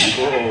to lose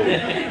you.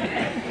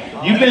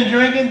 You've been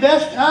drinking,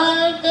 that's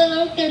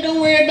okay, don't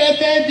worry about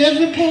that, just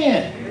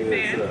repent.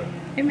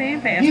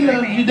 Amen, Pastor. He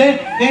loves you.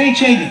 That ain't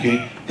changing,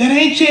 okay? That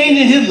ain't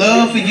changing his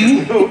love for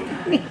you.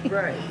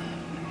 Right.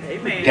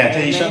 Amen. Can I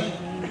tell you something?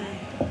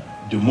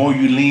 The more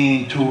you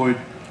lean toward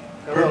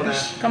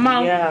purpose, Come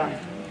on.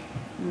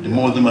 the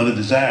more the other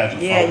desires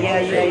will follow.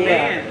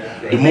 Amen.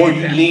 The more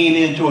you lean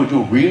in toward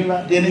your real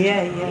identity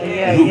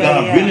and who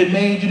God really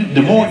made you,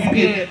 the more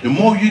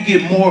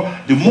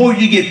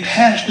you get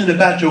passionate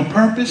about your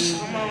purpose,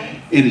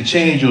 it'll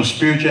change your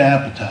spiritual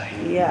appetite.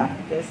 Yeah,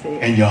 that's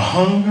it. And your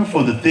hunger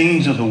for the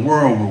things of the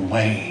world will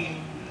wane.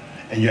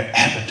 And your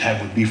appetite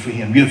would be for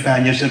him. You'll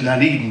find yourself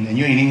not eating and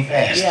you ain't even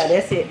fasting. Yeah,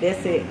 that's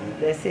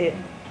it.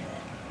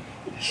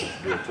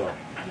 Good talk.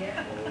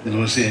 The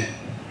Lord said,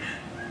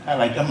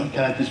 can I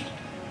just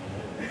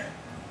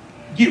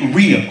get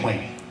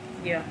reacquainted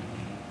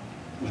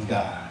with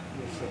God?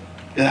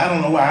 And I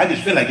don't know why. I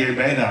just feel like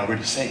everybody done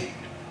already saved.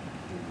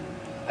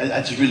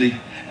 I just really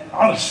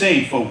ought to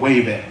save for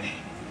wave at me.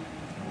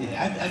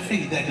 Yeah, I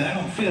figured that because I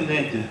don't feel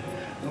that to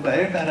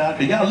everybody out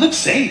there. Y'all look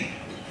saved.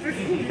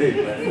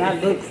 Not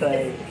look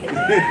saved. He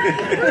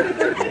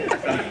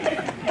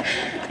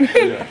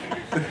said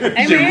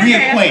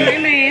reacquainted.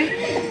 Amen.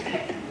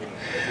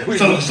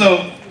 So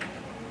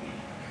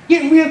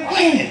get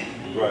reacquainted.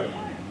 Right.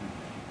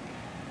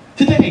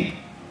 Today.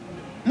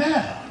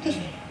 Now.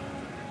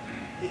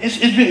 It's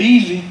very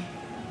easy.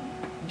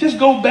 Just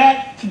go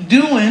back to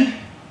doing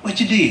what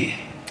you did.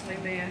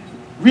 Amen.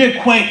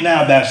 Reacquaint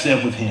now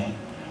thyself with him.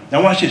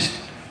 Now watch this.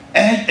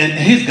 And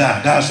his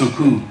God's so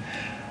cool.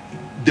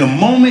 The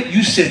moment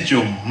you set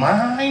your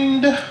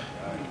mind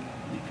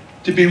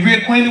to be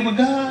reacquainted with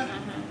God,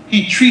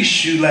 he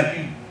treats you like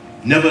you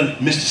never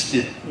missed a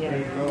step.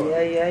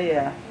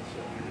 Yeah.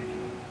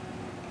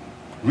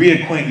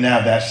 Reacquaint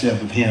now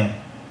thyself with him.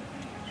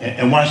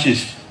 And watch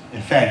this.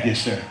 In fact,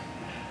 yes, sir.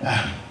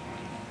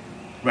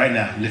 Right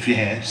now, lift your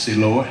hands. Say,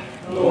 Lord.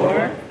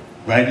 Lord.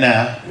 Right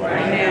now.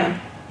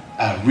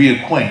 I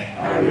reacquaint.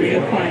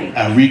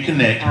 I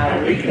reconnect.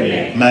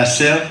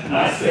 Myself.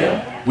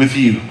 With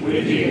you.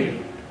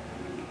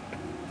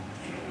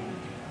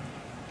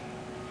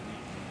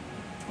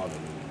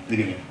 Look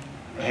at it.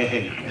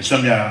 Hey. And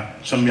some of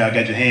y'all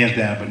got your hands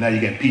down, but now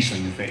you got peace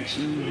on your face.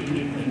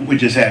 What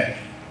just happened?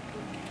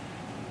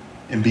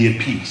 And be at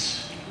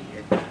peace.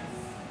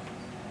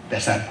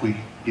 That's how quick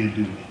it'll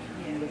do it.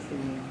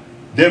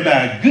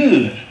 Thereby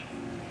good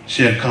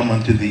shall come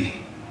unto thee.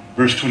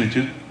 Verse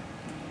 22.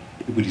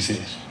 Look what he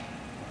says.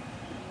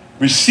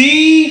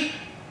 Receive,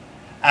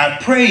 I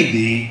pray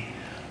thee,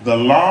 the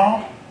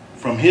law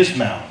from his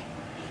mouth,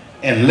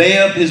 and lay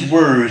up his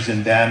words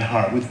in thine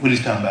heart. What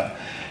he's talking about.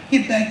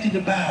 Get back to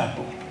the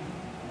Bible.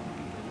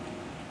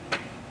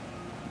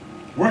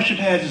 Worship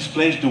has its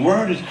place.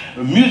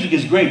 Music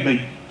is great, but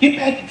get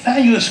back,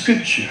 find you a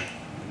scripture.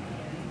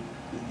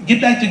 Get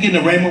back to getting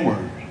a rhema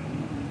word.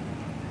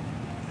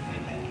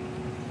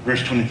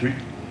 Verse 23.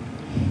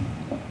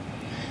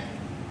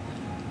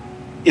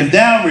 If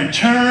thou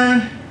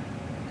return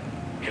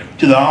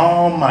to the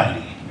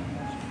Almighty,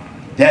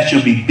 that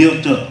shall be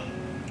built up,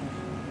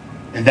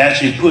 and that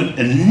shall put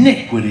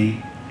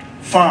iniquity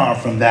far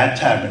from thy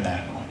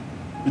tabernacle.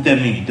 What that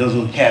mean? Those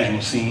little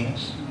casual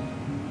sins,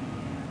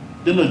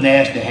 the little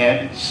nasty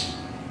habits.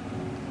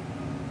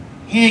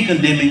 He ain't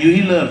condemning you.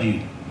 He loves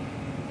you.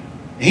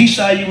 And he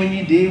saw you when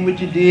you did what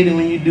you did and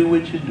when you do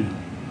what you do.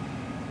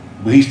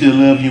 But he still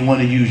loves you and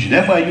want to use you.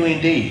 That's why you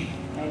ain't dead.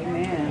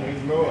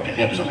 Amen.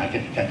 I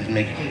can just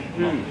make it.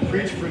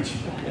 Preach, preach.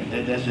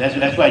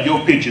 That's why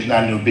your picture's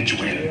not in the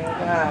obituary.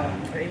 Wow.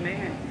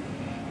 Amen.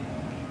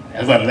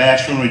 That's why the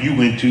last funeral you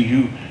went to,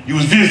 you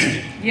was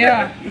visited.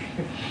 Yeah.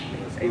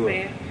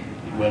 Amen.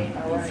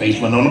 Well, face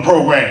wasn't on the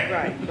program.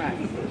 Right, right.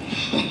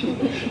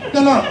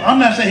 No, I'm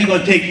not saying he's going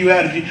to take you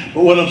out of you,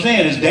 but what I'm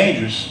saying is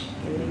dangerous.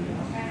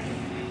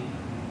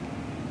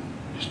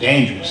 It's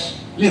dangerous.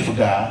 Live for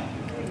God.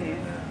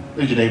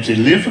 Look at your neighbor and say,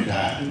 live for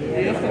God.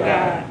 Live for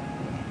God.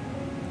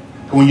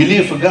 When you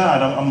live for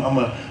God,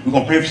 we're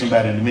going to pray for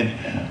somebody in a minute.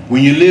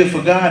 When you live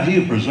for God,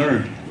 he'll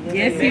preserve you.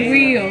 Yes, he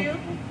will.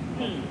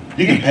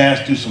 You can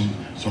pass through some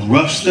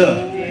rough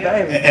stuff.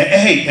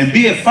 Baby. And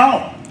be at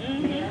fault.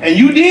 And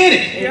you did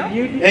it. Yeah.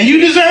 And you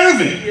deserve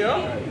it.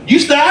 Yeah. You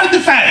started the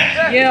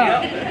fight.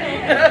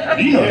 Yeah.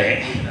 You know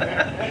that.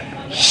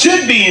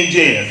 Should be in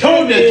jail.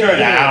 Told the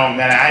attorney,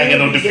 I ain't got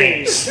no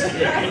defense.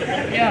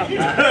 Yeah.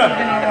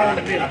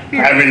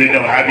 I really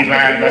don't. I'd be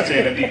lying if I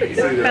said I did.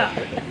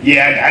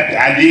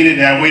 Yeah, I did it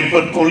and I waited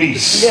for the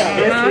police.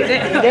 Yeah,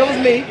 that was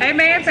me.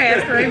 Amen,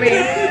 Pastor.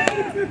 Amen.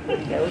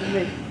 That was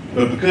me.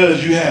 But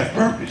because you have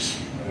purpose,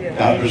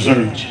 God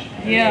preserved you.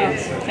 Yeah.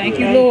 Thank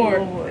you,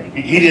 Lord.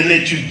 He didn't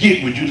let you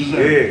get what you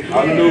deserve. Yeah,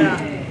 hallelujah.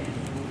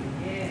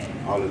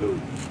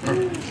 Hallelujah.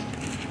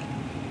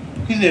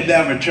 He said, if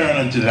thou return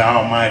unto the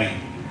Almighty,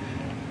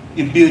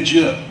 it builds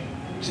you up.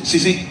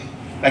 See,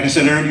 like I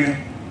said earlier,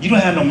 you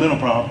don't have no mental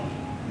problem.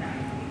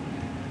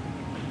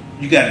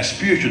 You got a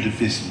spiritual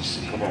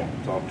deficiency. Come on,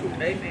 talk to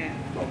him. Amen.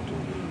 Talk to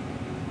him.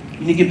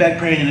 You need to get back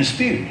praying in the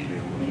spirit.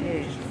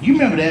 You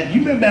remember that?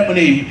 You remember back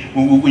you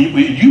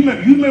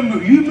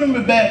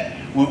remember back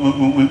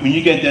when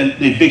you get that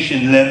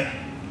eviction letter?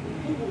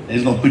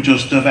 They're gonna put your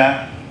stuff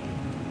out.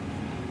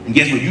 And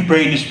guess what? You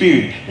prayed in the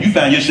spirit. You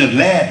found yourself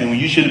laughing when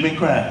you should have been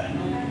crying.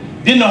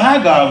 Didn't know how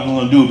God was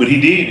gonna do it, but he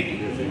did it.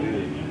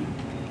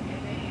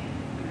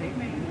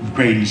 You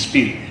prayed in the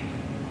spirit.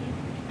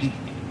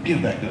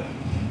 Build back up.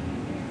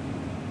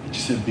 He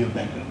said, build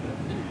back up.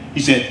 He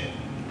said,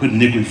 put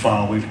iniquity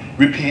far away.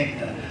 Repent.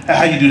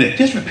 How you do that?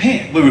 Just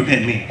repent. What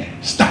repent mean?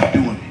 Stop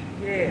doing it.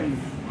 Yes.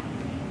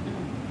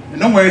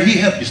 And don't worry,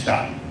 he'll help you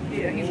stop.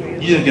 Yeah, he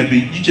will.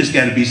 You just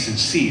gotta be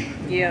sincere.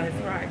 Yeah,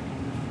 that's right.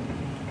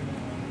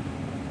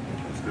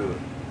 That's good.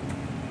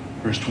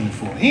 Verse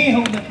 24. He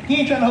ain't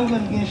trying to hold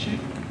nothing against you.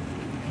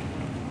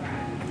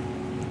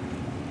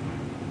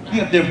 He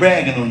up there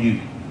bragging on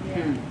you.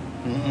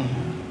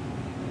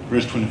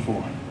 Verse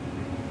 24.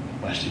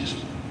 Watch this.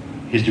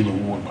 Here's the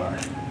reward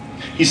part.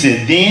 He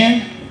said,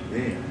 then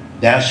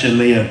thou shalt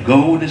lay up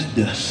gold as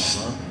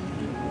dust,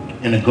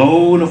 and the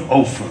gold of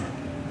Ophir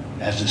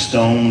as the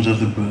stones of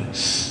the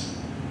brooks.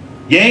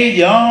 Yea,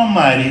 the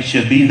Almighty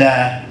shall be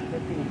thy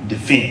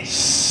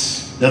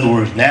defense. In other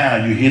words, now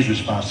you're his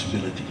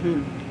responsibility.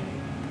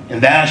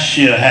 And thou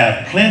shalt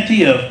have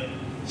plenty of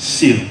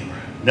silver.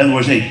 In other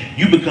words, hey,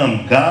 you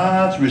become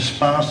God's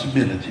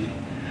responsibility.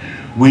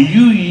 When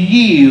you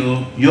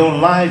yield your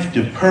life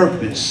to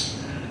purpose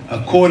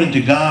according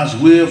to God's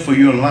will for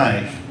your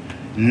life,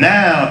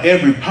 now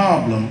every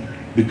problem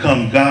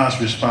becomes God's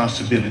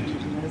responsibility.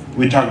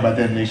 We'll talk about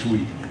that next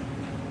week.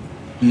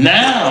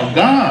 Now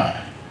God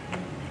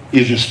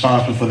is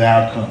responsible for the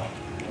outcome.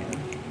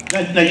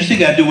 Now you still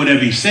got to do whatever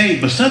he says,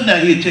 but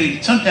sometimes he'll tell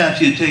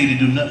you to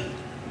do nothing.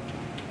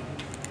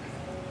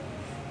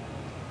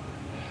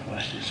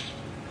 Watch this.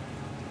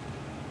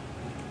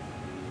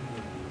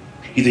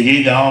 He said,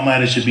 yea, the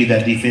Almighty should be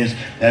thy defense.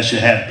 Thou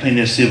shalt have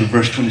plenty of silver.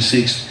 Verse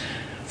 26.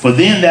 For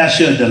then thou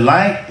shalt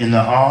delight in the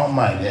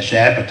Almighty. That's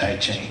your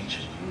appetite change.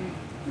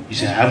 You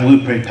say, I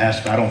would pray,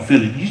 Pastor, but I don't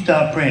feel it. You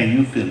start praying,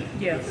 you'll feel it.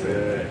 Yes.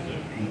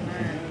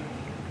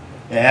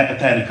 That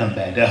appetite will come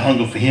back. That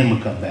hunger for him will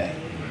come back.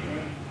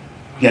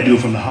 You got to do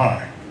it from the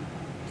heart,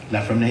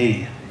 not from the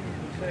head.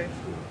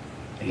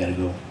 You got to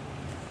go.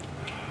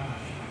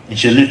 And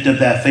shall lift up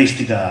thy face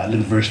to God.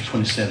 Look at verse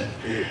 27.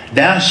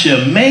 Thou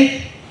shalt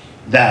make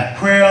thy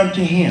prayer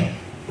unto him,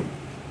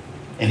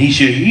 and he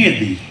shall hear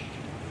thee,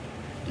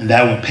 and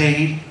thou wilt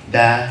pay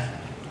thy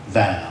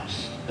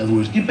vows. In other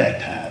words, get back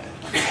tithing.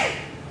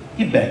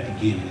 Get back to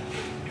giving.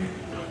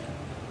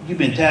 You've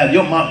been tithing.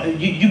 Your mom,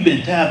 you've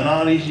been tithing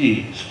all these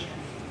years.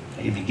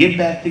 If you get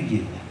back to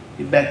giving,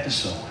 get back to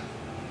sowing.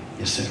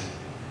 Yes, sir.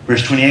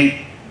 Verse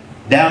 28.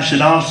 Thou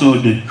shalt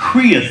also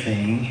decree a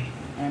thing,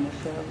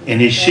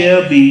 and it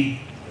shall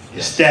be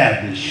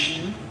established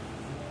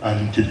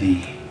unto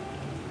thee.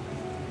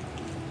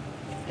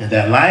 And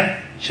thy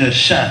light shall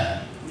shine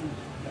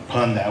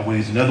upon thy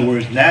ways. In other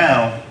words,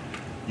 now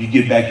you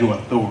get back your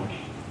authority.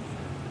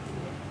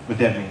 What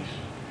that means.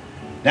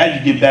 Now you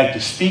get back to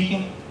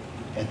speaking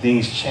and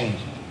things changing.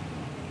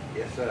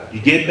 Yes, sir.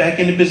 You get back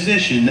in the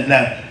position.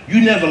 Now,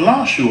 you never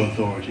lost your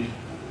authority,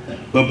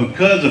 but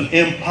because of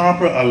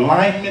improper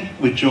alignment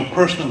with your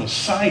personal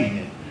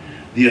assignment,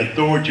 the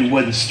authority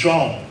wasn't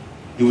strong.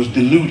 It was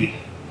diluted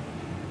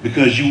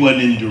because you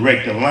wasn't in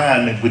direct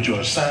alignment with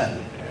your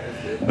assignment.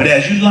 But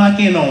as you lock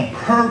in on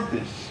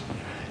purpose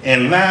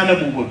and line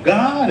up with what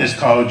God has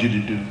called you to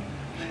do,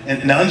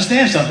 And now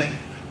understand something.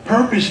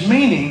 Purpose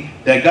meaning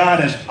that God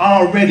has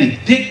already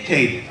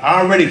dictated,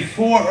 already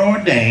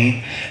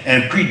foreordained,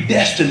 and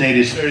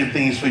predestinated certain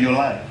things for your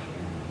life.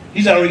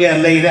 He's already got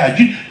it laid out.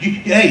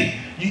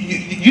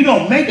 You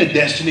don't make a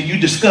destiny, you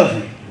discover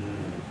it.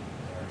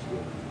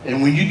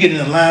 And when you get in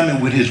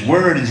alignment with his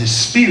word and his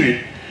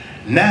spirit,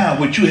 now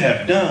what you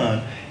have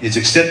done is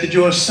accepted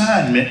your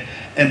assignment,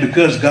 and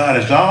because God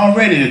has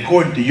already,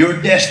 according to your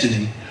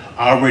destiny,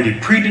 already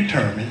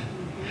predetermined,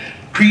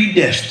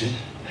 predestined,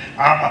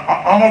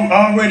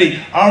 already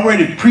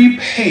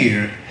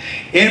prepared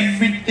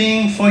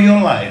everything for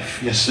your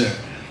life. Yes, sir.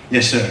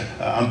 Yes, sir.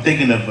 I'm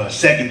thinking of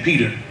 2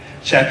 Peter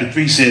chapter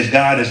 3 says,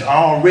 God has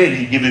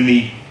already given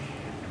me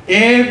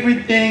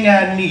everything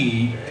I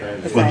need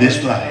for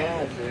this life.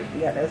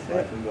 Yeah, that's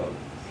it.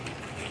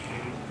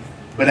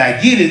 But I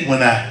get it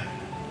when I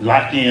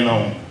lock in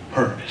on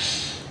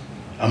purpose.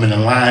 I'm in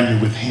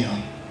alignment with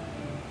him.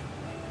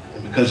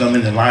 And because I'm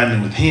in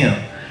alignment with him,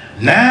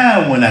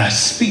 now when I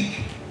speak,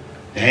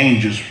 the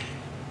angels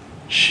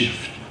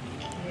shift.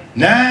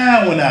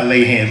 Now when I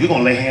lay hands, we're going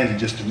to lay hands in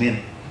just a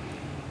minute.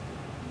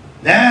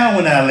 Now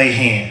when I lay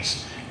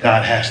hands,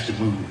 God has to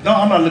move. No,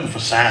 I'm not looking for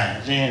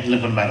signs. I ain't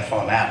looking for anybody to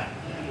fall out.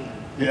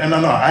 No,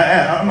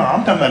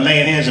 I'm talking about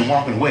laying hands and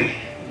walking away.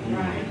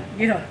 Right.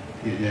 Yeah.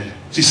 Yeah.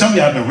 See, some of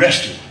y'all have been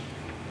wrestling.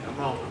 Come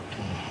on.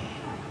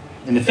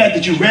 And the fact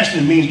that you're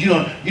wrestling means you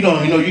don't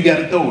even know you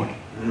got authority.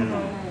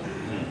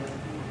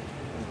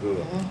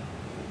 Good.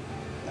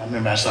 I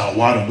remember I saw a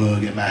water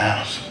bug at my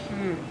house.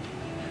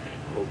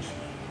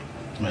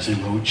 I said,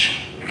 roach.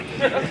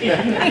 That's what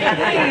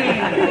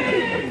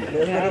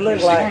it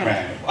look like.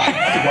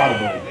 That's a water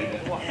bug.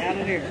 Out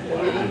of there.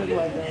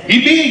 He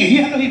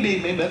big. I know he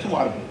big, man, but that's a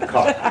water bug.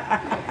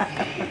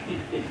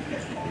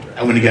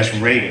 I went and got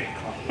some Raven.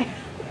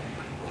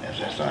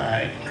 That's all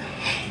right.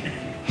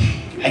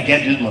 I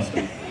got this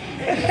motherfucker.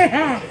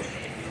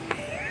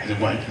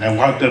 And I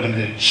walked up and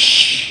said,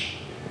 shh.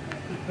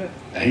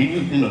 Now,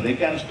 they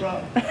kind of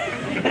strong.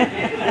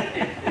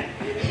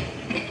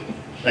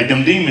 Like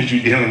them demons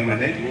you dealing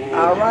with, eh?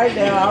 All right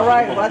now, all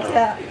right, watch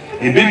out.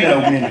 They been there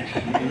a minute.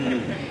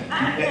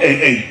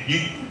 Hey,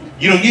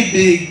 you don't get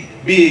big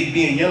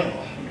being young.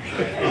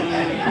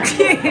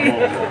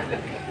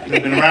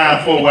 You've been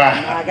around for a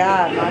while. My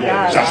God, my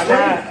God, So my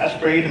God. I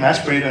sprayed them.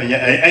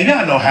 And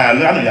y'all know how I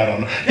look. I know y'all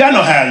don't know. Y'all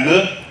know how I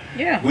look.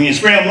 Yeah. When you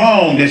spray them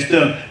long, that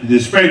stuff, the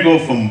spray go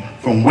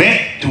from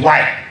wet to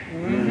white.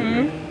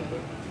 Mm-hmm.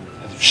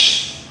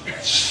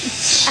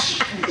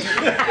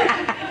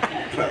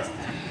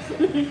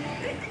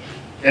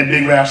 That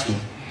big rascal,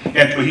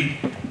 after he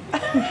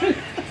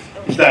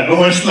started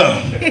going slow.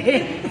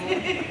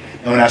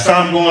 And when I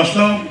saw him going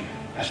slow,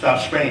 I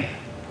stopped spraying.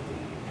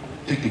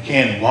 Took the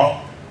can and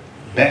walked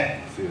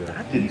back to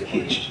the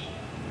kitchen.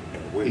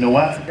 You know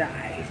why?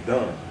 It's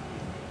done.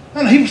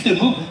 No, he was still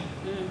moving.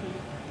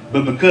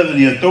 But because of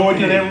the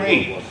authority of that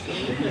ring.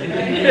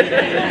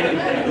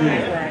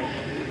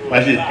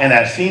 And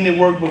I've seen it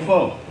work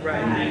before.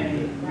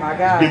 Right. My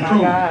God, Been my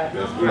proven. God.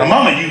 My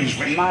mama used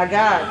ring. My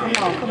God,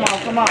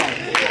 come on.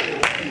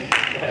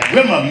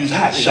 Grandma used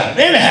hot shot.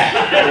 Anyhow.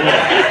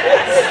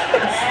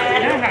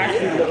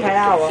 The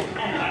power.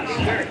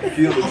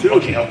 Feel the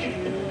children. Okay.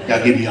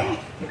 Y'all give me off.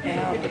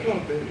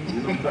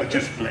 I'm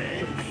just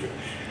playing.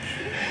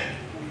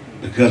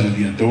 Because of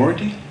the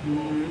authority,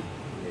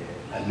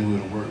 I knew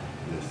it'll work.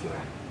 Yes,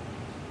 sir.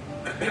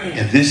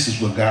 And this is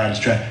what God is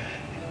trying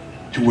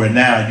to where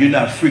now you're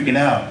not freaking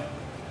out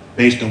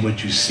based on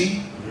what you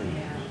see.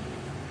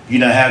 You're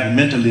not having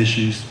mental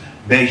issues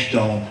based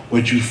on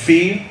what you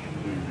feel.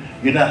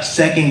 You're not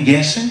second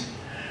guessing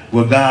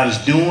what God is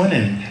doing,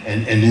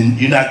 and then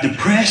you're not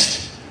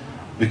depressed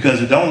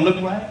because it don't look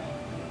right.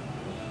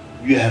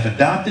 You have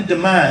adopted the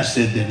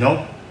mindset that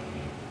no,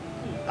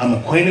 I'm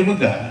acquainted with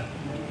God.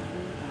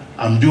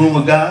 I'm doing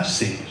what God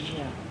says.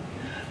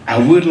 I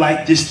would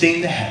like this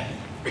thing to happen.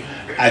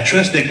 I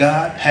trust that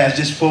God has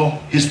this for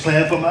his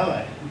plan for my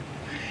life.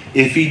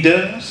 If he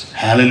does,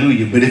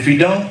 hallelujah. But if he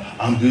don't,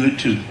 I'm good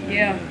too.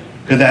 Yeah.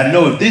 Because I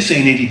know if this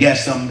ain't it, he got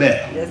something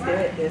better.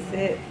 That's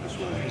it.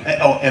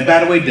 And by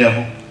the way,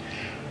 devil,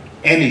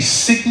 any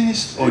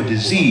sickness or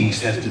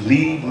disease has to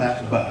leave my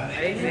body.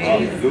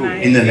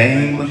 Amen. In the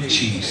name of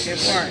Jesus.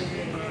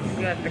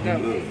 You got to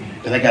go.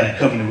 That I got a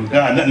covenant with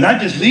God.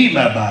 Not just leave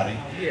my body,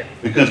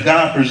 because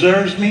God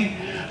preserves me.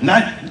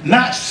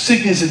 Not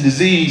sickness and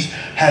disease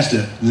has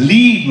to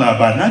leave my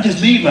body. Not just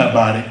leave my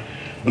body,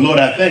 but Lord,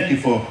 I thank you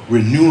for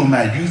renewing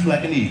my youth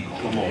like an eagle.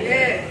 Come on.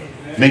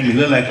 Make me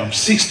look like I'm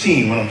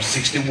 16 when I'm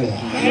 61.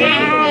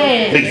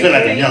 Make me feel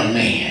like a young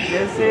man.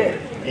 That's it.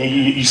 And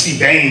you see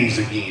veins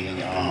again in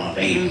your arm.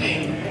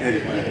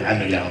 Amen. I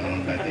know y'all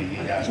know about that.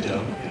 Y'all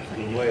still.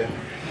 Well.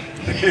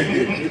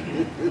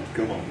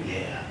 Come on.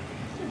 Yeah.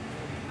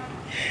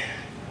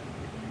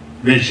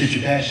 Ready to shift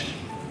your passion?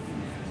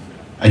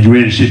 Are you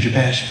ready to shift your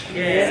passion?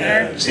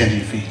 Yes, sir. Stand to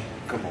your feet.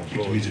 Come on. Get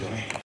your music on.